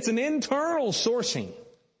 And it's an internal sourcing.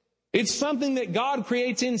 It's something that God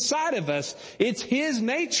creates inside of us. It's His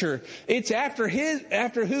nature. It's after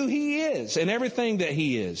who He is and everything that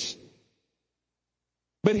He is.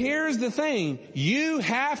 But here's the thing. You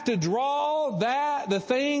have to draw the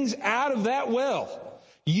things out of that well.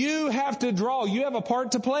 You have to draw. You have a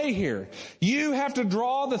part to play here. You have to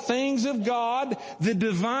draw the things of God, the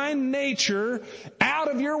divine nature,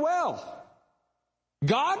 out of your well.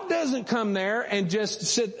 God doesn't come there and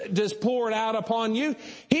just pour it out upon you.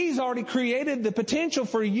 He's already created the potential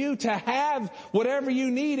for you to have whatever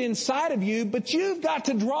you need inside of you, but you've got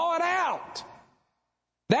to draw it out.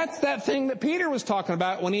 That's that thing that Peter was talking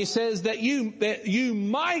about when he says that you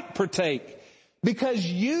might partake, because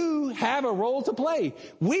you have a role to play.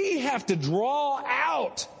 We have to draw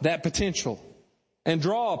out that potential and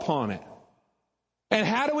draw upon it. And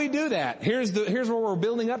how do we do that? Here's where we're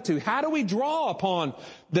building up to. How do we draw upon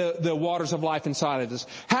the waters of life inside of us?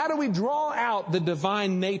 How do we draw out the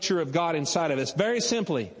divine nature of God inside of us? Very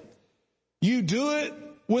simply, you do it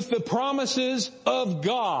with the promises of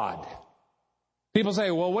God. People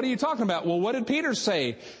say, well, what are you talking about? Well, what did Peter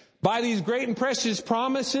say? By these great and precious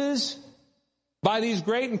promises, what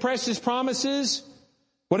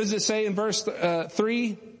does it say in verse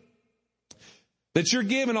 3? That you're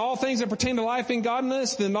given all things that pertain to life and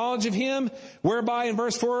godliness, the knowledge of Him, whereby in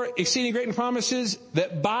verse 4, exceeding great and promises,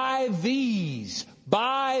 that by these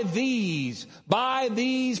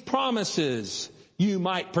promises you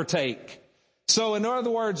might partake. So in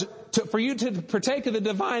other words, for you to partake of the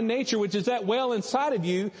divine nature, which is that well inside of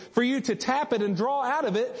you, for you to tap it and draw out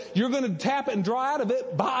of it, you're going to tap it and draw out of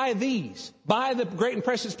it by the great and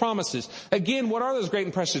precious promises. Again, what are those great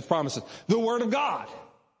and precious promises? The Word of God.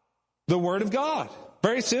 The Word of God.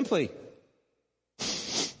 Very simply.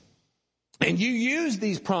 And you use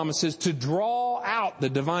these promises to draw out the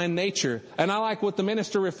divine nature. And I like what the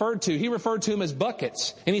minister referred to. He referred to them as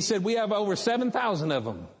buckets. And he said, we have over 7,000 of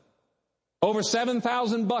them. Over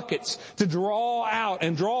 7,000 buckets to draw out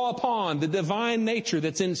and draw upon the divine nature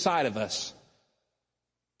that's inside of us.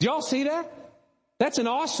 Do y'all see that? That's an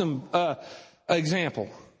awesome example.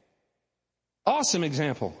 Awesome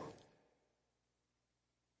example.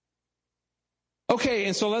 Okay,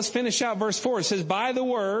 and so let's finish out verse 4. It says, by the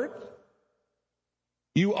word,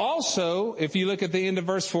 you also, if you look at the end of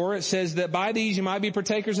verse 4, it says that by these you might be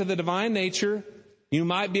partakers of the divine nature. You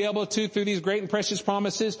might be able to, through these great and precious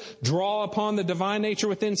promises, draw upon the divine nature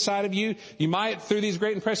within inside of you. You might, through these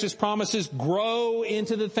great and precious promises, grow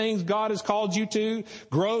into the things God has called you to,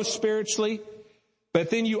 grow spiritually. But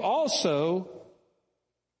then you also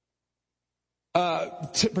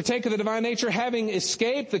to partake of the divine nature, having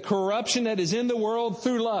escaped the corruption that is in the world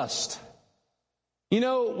through lust. You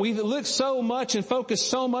know, we look so much and focus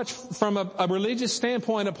so much from a religious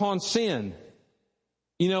standpoint upon sin,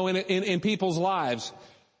 you know, in people's lives.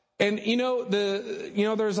 And, there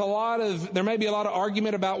may be a lot of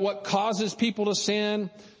argument about what causes people to sin,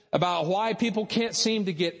 about why people can't seem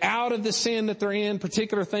to get out of the sin that they're in,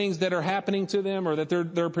 particular things that are happening to them or that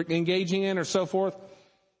they're engaging in or so forth.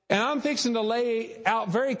 And I'm fixing to lay out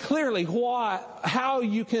very clearly how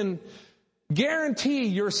you can guarantee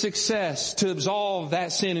your success to absolve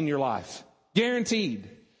that sin in your life. Guaranteed.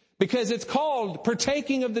 Because it's called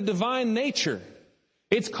partaking of the divine nature.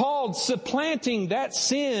 It's called supplanting that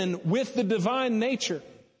sin with the divine nature.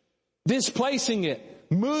 Displacing it.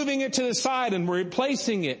 Moving it to the side and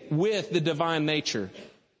replacing it with the divine nature.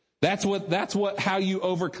 That's how you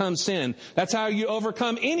overcome sin. That's how you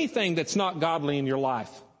overcome anything that's not godly in your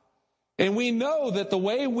life. And we know that the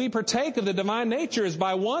way we partake of the divine nature is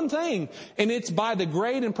by one thing, and it's by the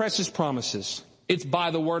great and precious promises. It's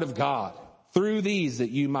by the word of God. Through these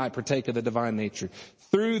that you might partake of the divine nature.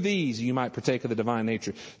 Through these you might partake of the divine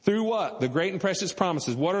nature. Through what? The great and precious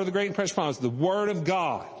promises. What are the great and precious promises? The word of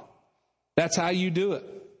God. That's how you do it.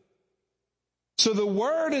 So the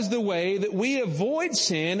word is the way that we avoid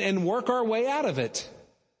sin and work our way out of it.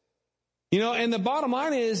 You know, and the bottom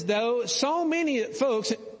line is, though, so many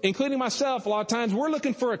folks, including myself, a lot of times, we're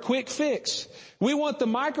looking for a quick fix. We want the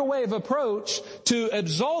microwave approach to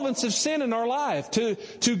absolvance of sin in our life, to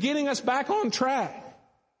getting us back on track.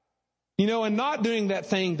 You know, and not doing that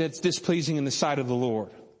thing that's displeasing in the sight of the Lord.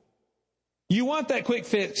 You want that quick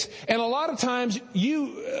fix. And a lot of times,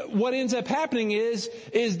 what ends up happening is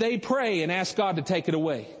they pray and ask God to take it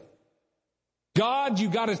away. God, you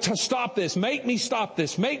got to stop this. Make me stop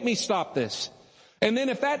this. Make me stop this. And then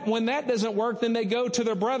when that doesn't work, then they go to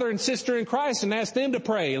their brother and sister in Christ and ask them to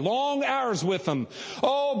pray long hours with them.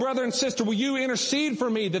 Oh, brother and sister, will you intercede for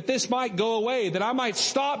me that this might go away, that I might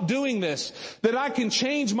stop doing this, that I can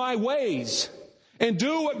change my ways and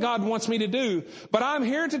do what God wants me to do. But I'm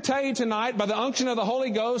here to tell you tonight, by the unction of the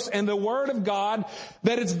Holy Ghost and the Word of God,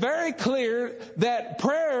 that it's very clear that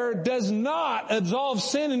prayer does not absolve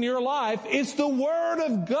sin in your life. It's the Word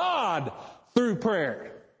of God through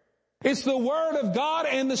prayer. It's the Word of God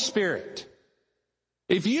and the Spirit.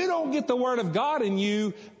 If you don't get the Word of God in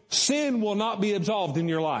you, sin will not be absolved in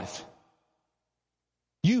your life.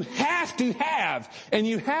 You have to have, and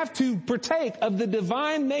you have to partake of the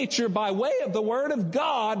divine nature by way of the Word of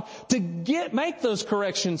God to make those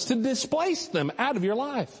corrections, to displace them out of your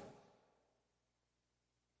life.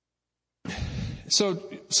 So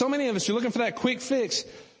many of us are looking for that quick fix.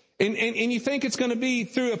 And you think it's going to be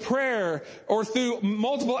through a prayer or through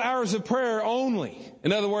multiple hours of prayer only.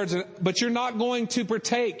 In other words, but you're not going to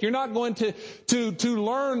partake. You're not going to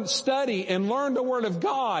learn, study, and learn the Word of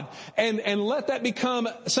God and let that become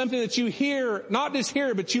something that you hear, not just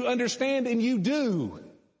hear, but you understand and you do.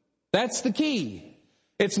 That's the key.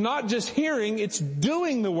 It's not just hearing, it's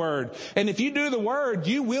doing the Word. And if you do the Word,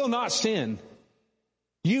 you will not sin.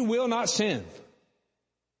 You will not sin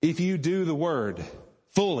if you do the Word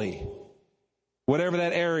fully, whatever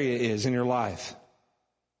that area is in your life.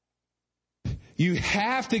 You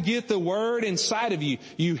have to get the Word inside of you.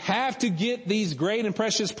 You have to get these great and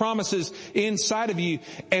precious promises inside of you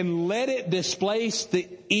and let it displace the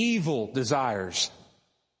evil desires.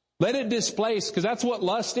 Let it displace, because that's what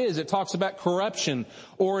lust is. It talks about corruption,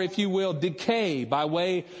 or if you will, decay by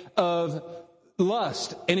way of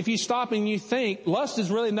lust. And if you stop and you think, lust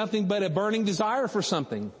is really nothing but a burning desire for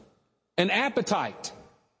something, an appetite.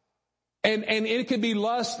 And it could be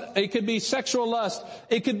lust, it could be sexual lust,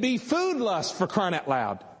 it could be food lust, for crying out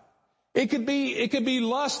loud. It could be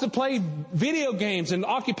lust to play video games and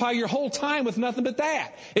occupy your whole time with nothing but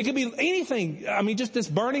that. It could be anything. I mean, just this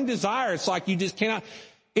burning desire. It's like you just cannot.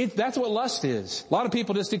 That's what lust is. A lot of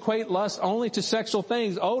people just equate lust only to sexual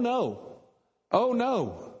things. Oh no. Oh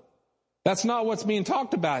no. That's not what's being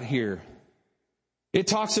talked about here. It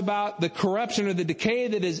talks about the corruption or the decay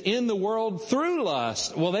that is in the world through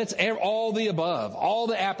lust. Well, that's all the above, all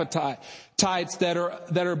the appetites that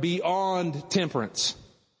are beyond temperance,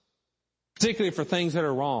 particularly for things that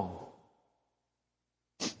are wrong.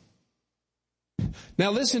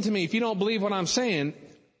 Now listen to me, if you don't believe what I'm saying,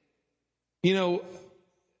 the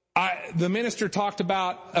minister talked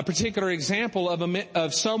about a particular example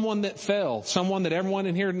of someone that fell, someone that everyone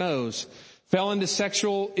in here knows, fell into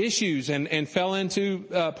sexual issues and fell into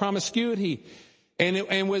promiscuity. And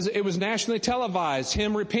it was nationally televised,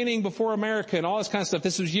 him repenting before America and all this kind of stuff.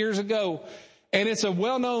 This was years ago. And it's a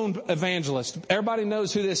well-known evangelist. Everybody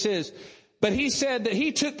knows who this is. But he said that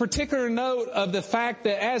he took particular note of the fact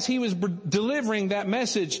that as he was delivering that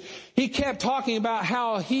message, he kept talking about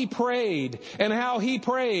how he prayed and how he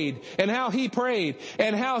prayed and how he prayed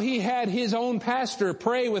and how he had his own pastor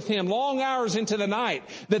pray with him long hours into the night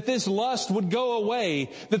that this lust would go away,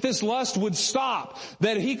 that this lust would stop,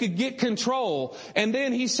 that he could get control. And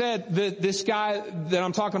then he said that this guy that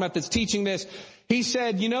I'm talking about that's teaching this, he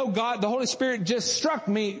said, God, the Holy Spirit just struck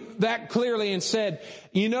me that clearly and said,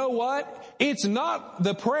 you know what? It's not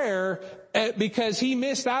the prayer because he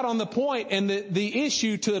missed out on the point and the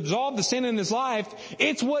issue to absolve the sin in his life.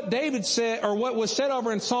 It's what David said, or what was said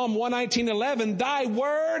over in Psalm 119:11, thy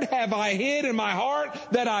word have I hid in my heart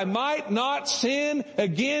that I might not sin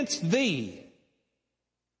against thee.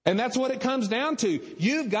 And that's what it comes down to.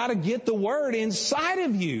 You've got to get the word inside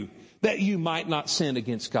of you that you might not sin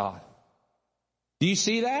against God. Do you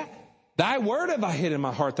see that? Thy word have I hid in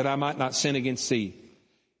my heart that I might not sin against thee.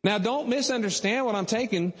 Now don't misunderstand what I'm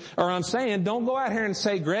saying. Don't go out here and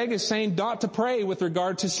say, Greg is saying not to pray with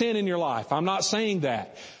regard to sin in your life. I'm not saying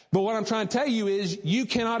that. But what I'm trying to tell you is you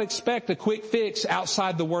cannot expect a quick fix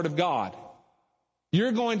outside the Word of God.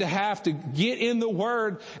 You're going to have to get in the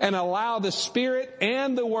Word and allow the Spirit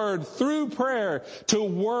and the Word through prayer to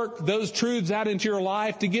work those truths out into your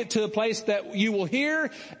life to get to a place that you will hear,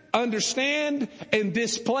 understand, and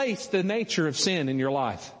displace the nature of sin in your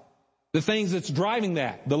life. The things that's driving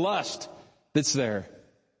that, the lust that's there.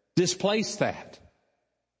 Displace that.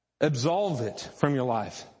 Absolve it from your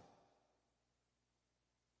life.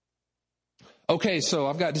 Okay, so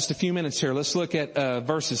I've got just a few minutes here. Let's look at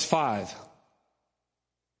verses 5.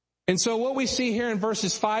 And so what we see here in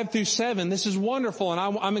verses 5 through 7, this is wonderful,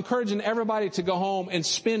 and I'm encouraging everybody to go home and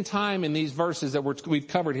spend time in these verses that we've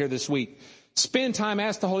covered here this week. Spend time,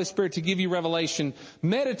 ask the Holy Spirit to give you revelation.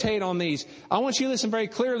 Meditate on these. I want you to listen very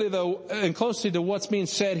clearly, though, and closely to what's being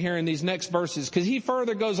said here in these next verses, because he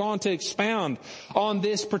further goes on to expound on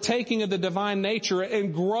this partaking of the divine nature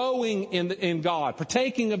and growing in God,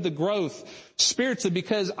 partaking of the growth spiritually,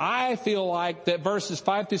 because I feel like that verses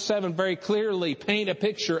 5 through 7 very clearly paint a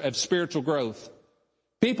picture of spiritual growth.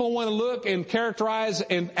 People want to look and characterize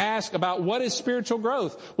and ask about what is spiritual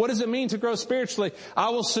growth? What does it mean to grow spiritually? I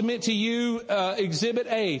will submit to you Exhibit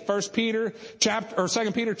A, 2 Peter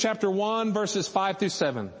chapter 1, verses 5 through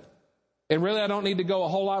 7. And really, I don't need to go a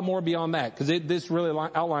whole lot more beyond that because this really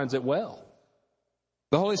outlines it well.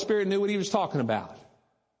 The Holy Spirit knew what he was talking about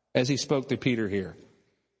as he spoke to Peter here.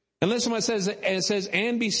 And listen what it says. It says,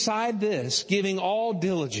 and beside this, giving all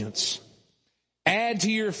diligence, add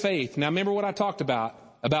to your faith. Now remember what I talked about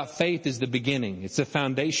faith is the beginning. It's the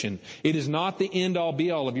foundation. It is not the end all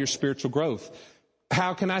be all of your spiritual growth.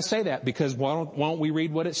 How can I say that? Because why don't we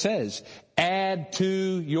read what it says? Add to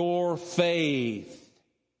your faith.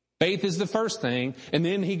 Faith is the first thing, and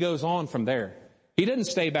then he goes on from there. He doesn't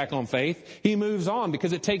stay back on faith. He moves on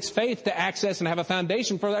because it takes faith to access and have a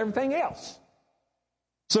foundation for everything else.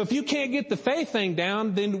 So if you can't get the faith thing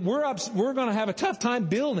down, then we're going to have a tough time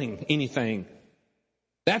building anything.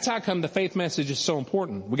 That's how come the faith message is so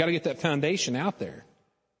important. We got to get that foundation out there.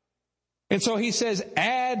 And so he says,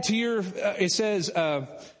 add to your,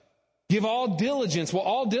 give all diligence. Well,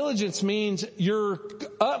 all diligence means your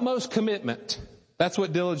utmost commitment. That's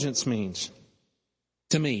what diligence means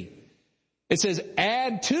to me. It says,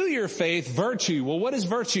 add to your faith virtue. Well, what is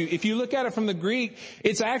virtue? If you look at it from the Greek,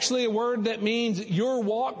 it's actually a word that means your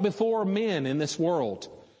walk before men in this world.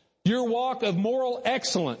 Your walk of moral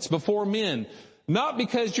excellence before men. Not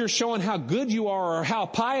because you're showing how good you are or how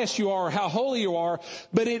pious you are or how holy you are,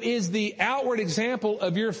 but it is the outward example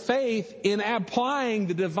of your faith in applying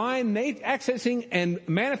the divine nature, accessing and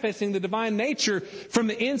manifesting the divine nature from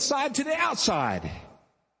the inside to the outside.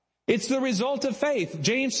 It's the result of faith.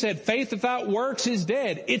 James said, faith without works is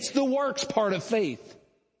dead. It's the works part of faith.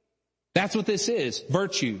 That's what this is,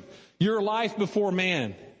 virtue. Your life before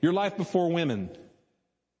man, your life before women.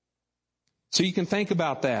 So you can think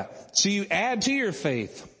about that. So you add to your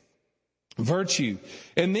faith. Virtue.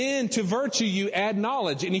 And then to virtue you add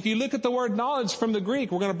knowledge. And if you look at the word knowledge from the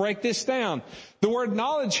Greek, we're going to break this down. The word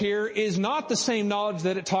knowledge here is not the same knowledge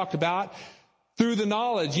that it talked about through the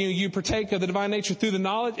knowledge. You partake of the divine nature through the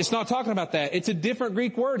knowledge. It's not talking about that. It's a different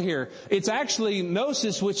Greek word here. It's actually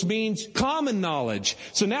gnosis, which means common knowledge.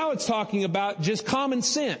 So now it's talking about just common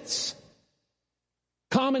sense.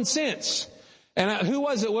 Common sense. And who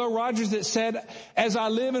was it? Will Rogers that said, as I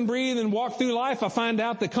live and breathe and walk through life, I find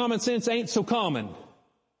out that common sense ain't so common.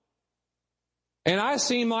 And I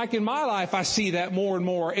seem like in my life, I see that more and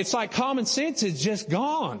more. It's like common sense is just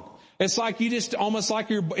gone. It's like you just almost like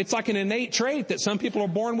it's like an innate trait that some people are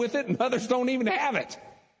born with it and others don't even have it.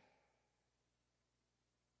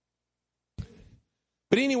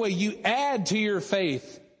 But anyway, you add to your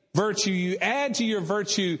faith virtue. You add to your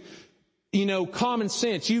virtue, common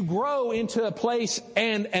sense. You grow into a place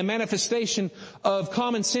and a manifestation of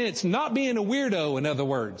common sense, not being a weirdo, in other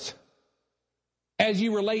words, as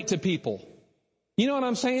you relate to people. You know what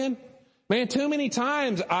I'm saying? Man, too many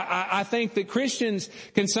times I think that Christians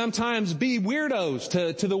can sometimes be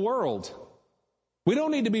weirdos to the world. We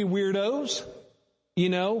don't need to be weirdos.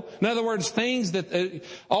 In other words, things that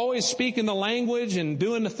always speaking the language and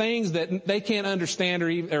doing the things that they can't understand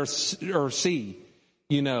or see,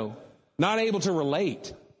 not able to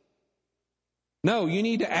relate. No, you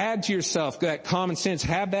need to add to yourself that common sense.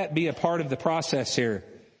 Have that be a part of the process here.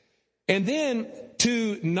 And then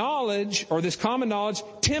to knowledge, or this common knowledge,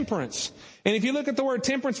 temperance. And if you look at the word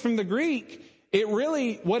temperance from the Greek,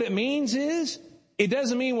 what it means is, it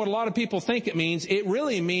doesn't mean what a lot of people think it means. It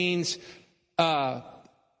really means to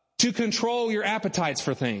control your appetites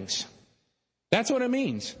for things. That's what it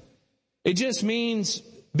means. It just means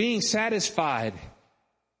being satisfied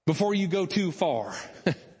before you go too far.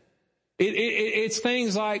 It's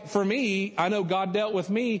things like, for me, I know God dealt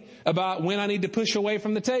with me about when I need to push away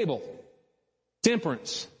from the table.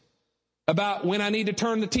 Temperance. About when I need to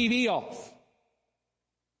turn the TV off.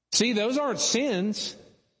 See, those aren't sins,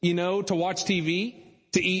 to watch TV,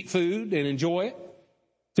 to eat food and enjoy it,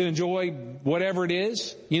 to enjoy whatever it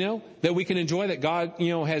is, that we can enjoy, that God,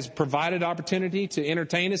 has provided opportunity to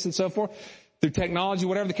entertain us and so forth through technology,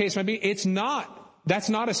 whatever the case may be. That's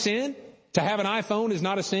not a sin. To have an iPhone is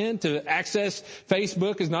not a sin. To access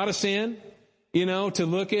Facebook is not a sin. To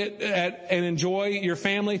look at and enjoy your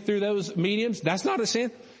family through those mediums, that's not a sin.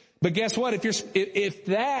 But guess what? If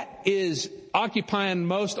that is occupying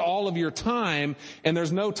most all of your time and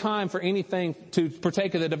there's no time for anything to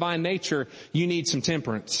partake of the divine nature, you need some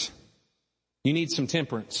temperance. You need some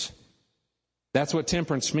temperance. That's what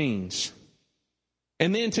temperance means.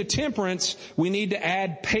 And then to temperance, we need to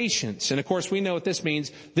add patience. And of course, we know what this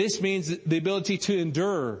means. This means the ability to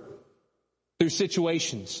endure through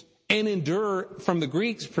situations. And endure, from the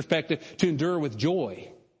Greek's perspective, to endure with joy.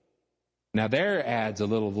 Now there adds a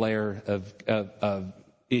little layer of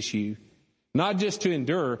issue. Not just to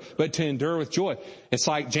endure, but to endure with joy. It's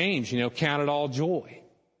like James, count it all joy. I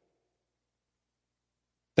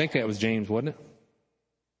think that was James, wasn't it?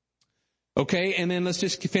 Okay, and then let's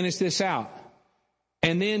just finish this out.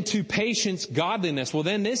 And then to patience, godliness. Well,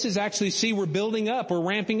 then this is actually, we're building up, we're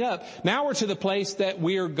ramping up. Now we're to the place that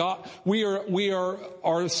we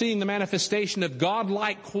are seeing the manifestation of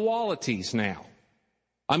godlike qualities now.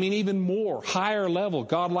 I mean, even more, higher level,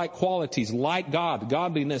 godlike qualities, like God,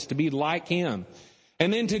 godliness, to be like Him.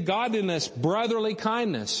 And then to godliness, brotherly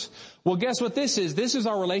kindness. Well, guess what this is? This is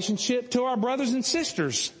our relationship to our brothers and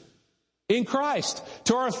sisters in Christ,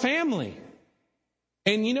 to our family.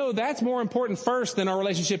 And that's more important first than our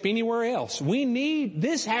relationship anywhere else.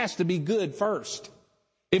 This has to be good first.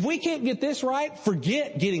 If we can't get this right,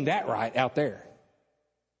 forget getting that right out there.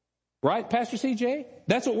 Right, Pastor CJ?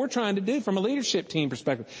 That's what we're trying to do from a leadership team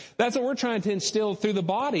perspective. That's what we're trying to instill through the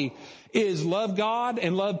body, is love God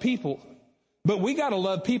and love people. But we got to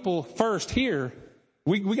love people first here.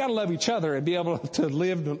 We got to love each other and be able to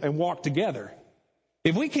live and walk together.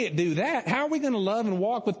 If we can't do that, how are we going to love and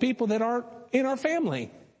walk with people that aren't in our family?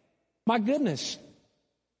 My goodness.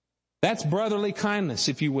 That's brotherly kindness,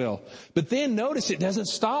 if you will. But then notice it doesn't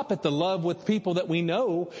stop at the love with people that we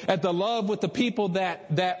know, at the love with the people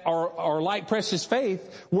that are like precious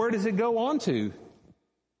faith. Where does it go on to?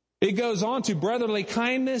 It goes on to brotherly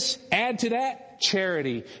kindness. Add to that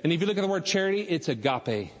charity. And if you look at the word charity, it's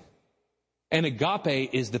agape. And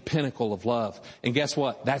agape is the pinnacle of love. And guess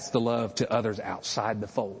what? That's the love to others outside the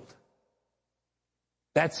fold.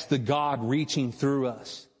 That's the God reaching through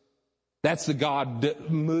us. That's the God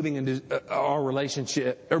moving into our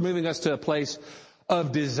relationship, or moving us to a place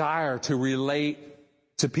of desire to relate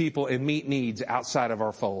to people and meet needs outside of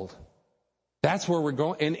our fold. That's where we're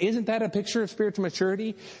going. And isn't that a picture of spiritual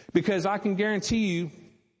maturity? Because I can guarantee you,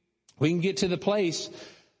 we can get to the place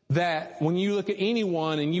that when you look at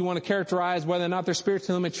anyone and you want to characterize whether or not they're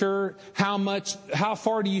spiritually mature, how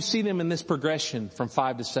far do you see them in this progression from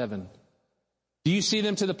 5 to 7? Do you see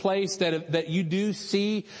them to the place that you do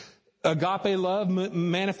see agape love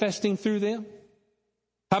manifesting through them?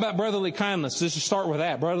 How about brotherly kindness? Let's just start with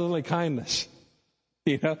that. Brotherly kindness.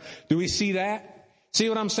 You know, do we see that? See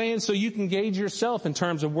what I'm saying? So you can gauge yourself in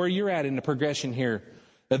terms of where you're at in the progression here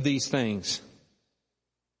of these things.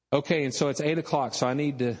 Okay, and so it's 8 o'clock, so I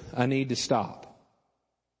need to stop.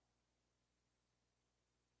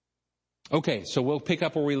 Okay, so we'll pick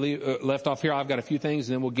up where we left off here. I've got a few things,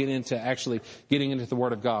 and then we'll get into actually getting into the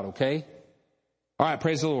Word of God, okay? All right,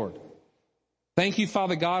 praise the Lord. Thank you,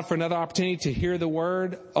 Father God, for another opportunity to hear the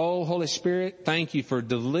Word. Oh, Holy Spirit, thank you for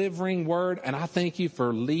delivering Word, and I thank you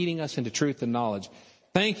for leading us into truth and knowledge.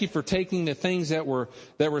 Thank you for taking the things that were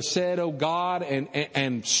said, oh God,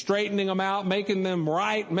 and straightening them out, making them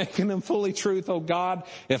right, making them fully truth, oh God.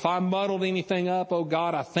 If I muddled anything up, oh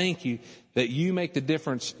God, I thank you that you make the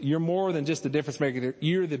difference. You're more than just the difference maker.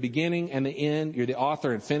 You're the beginning and the end. You're the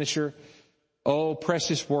author and finisher. Oh,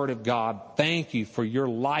 precious Word of God, thank you for your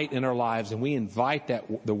light in our lives, and we invite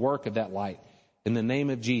the work of that light. In the name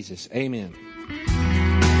of Jesus, amen.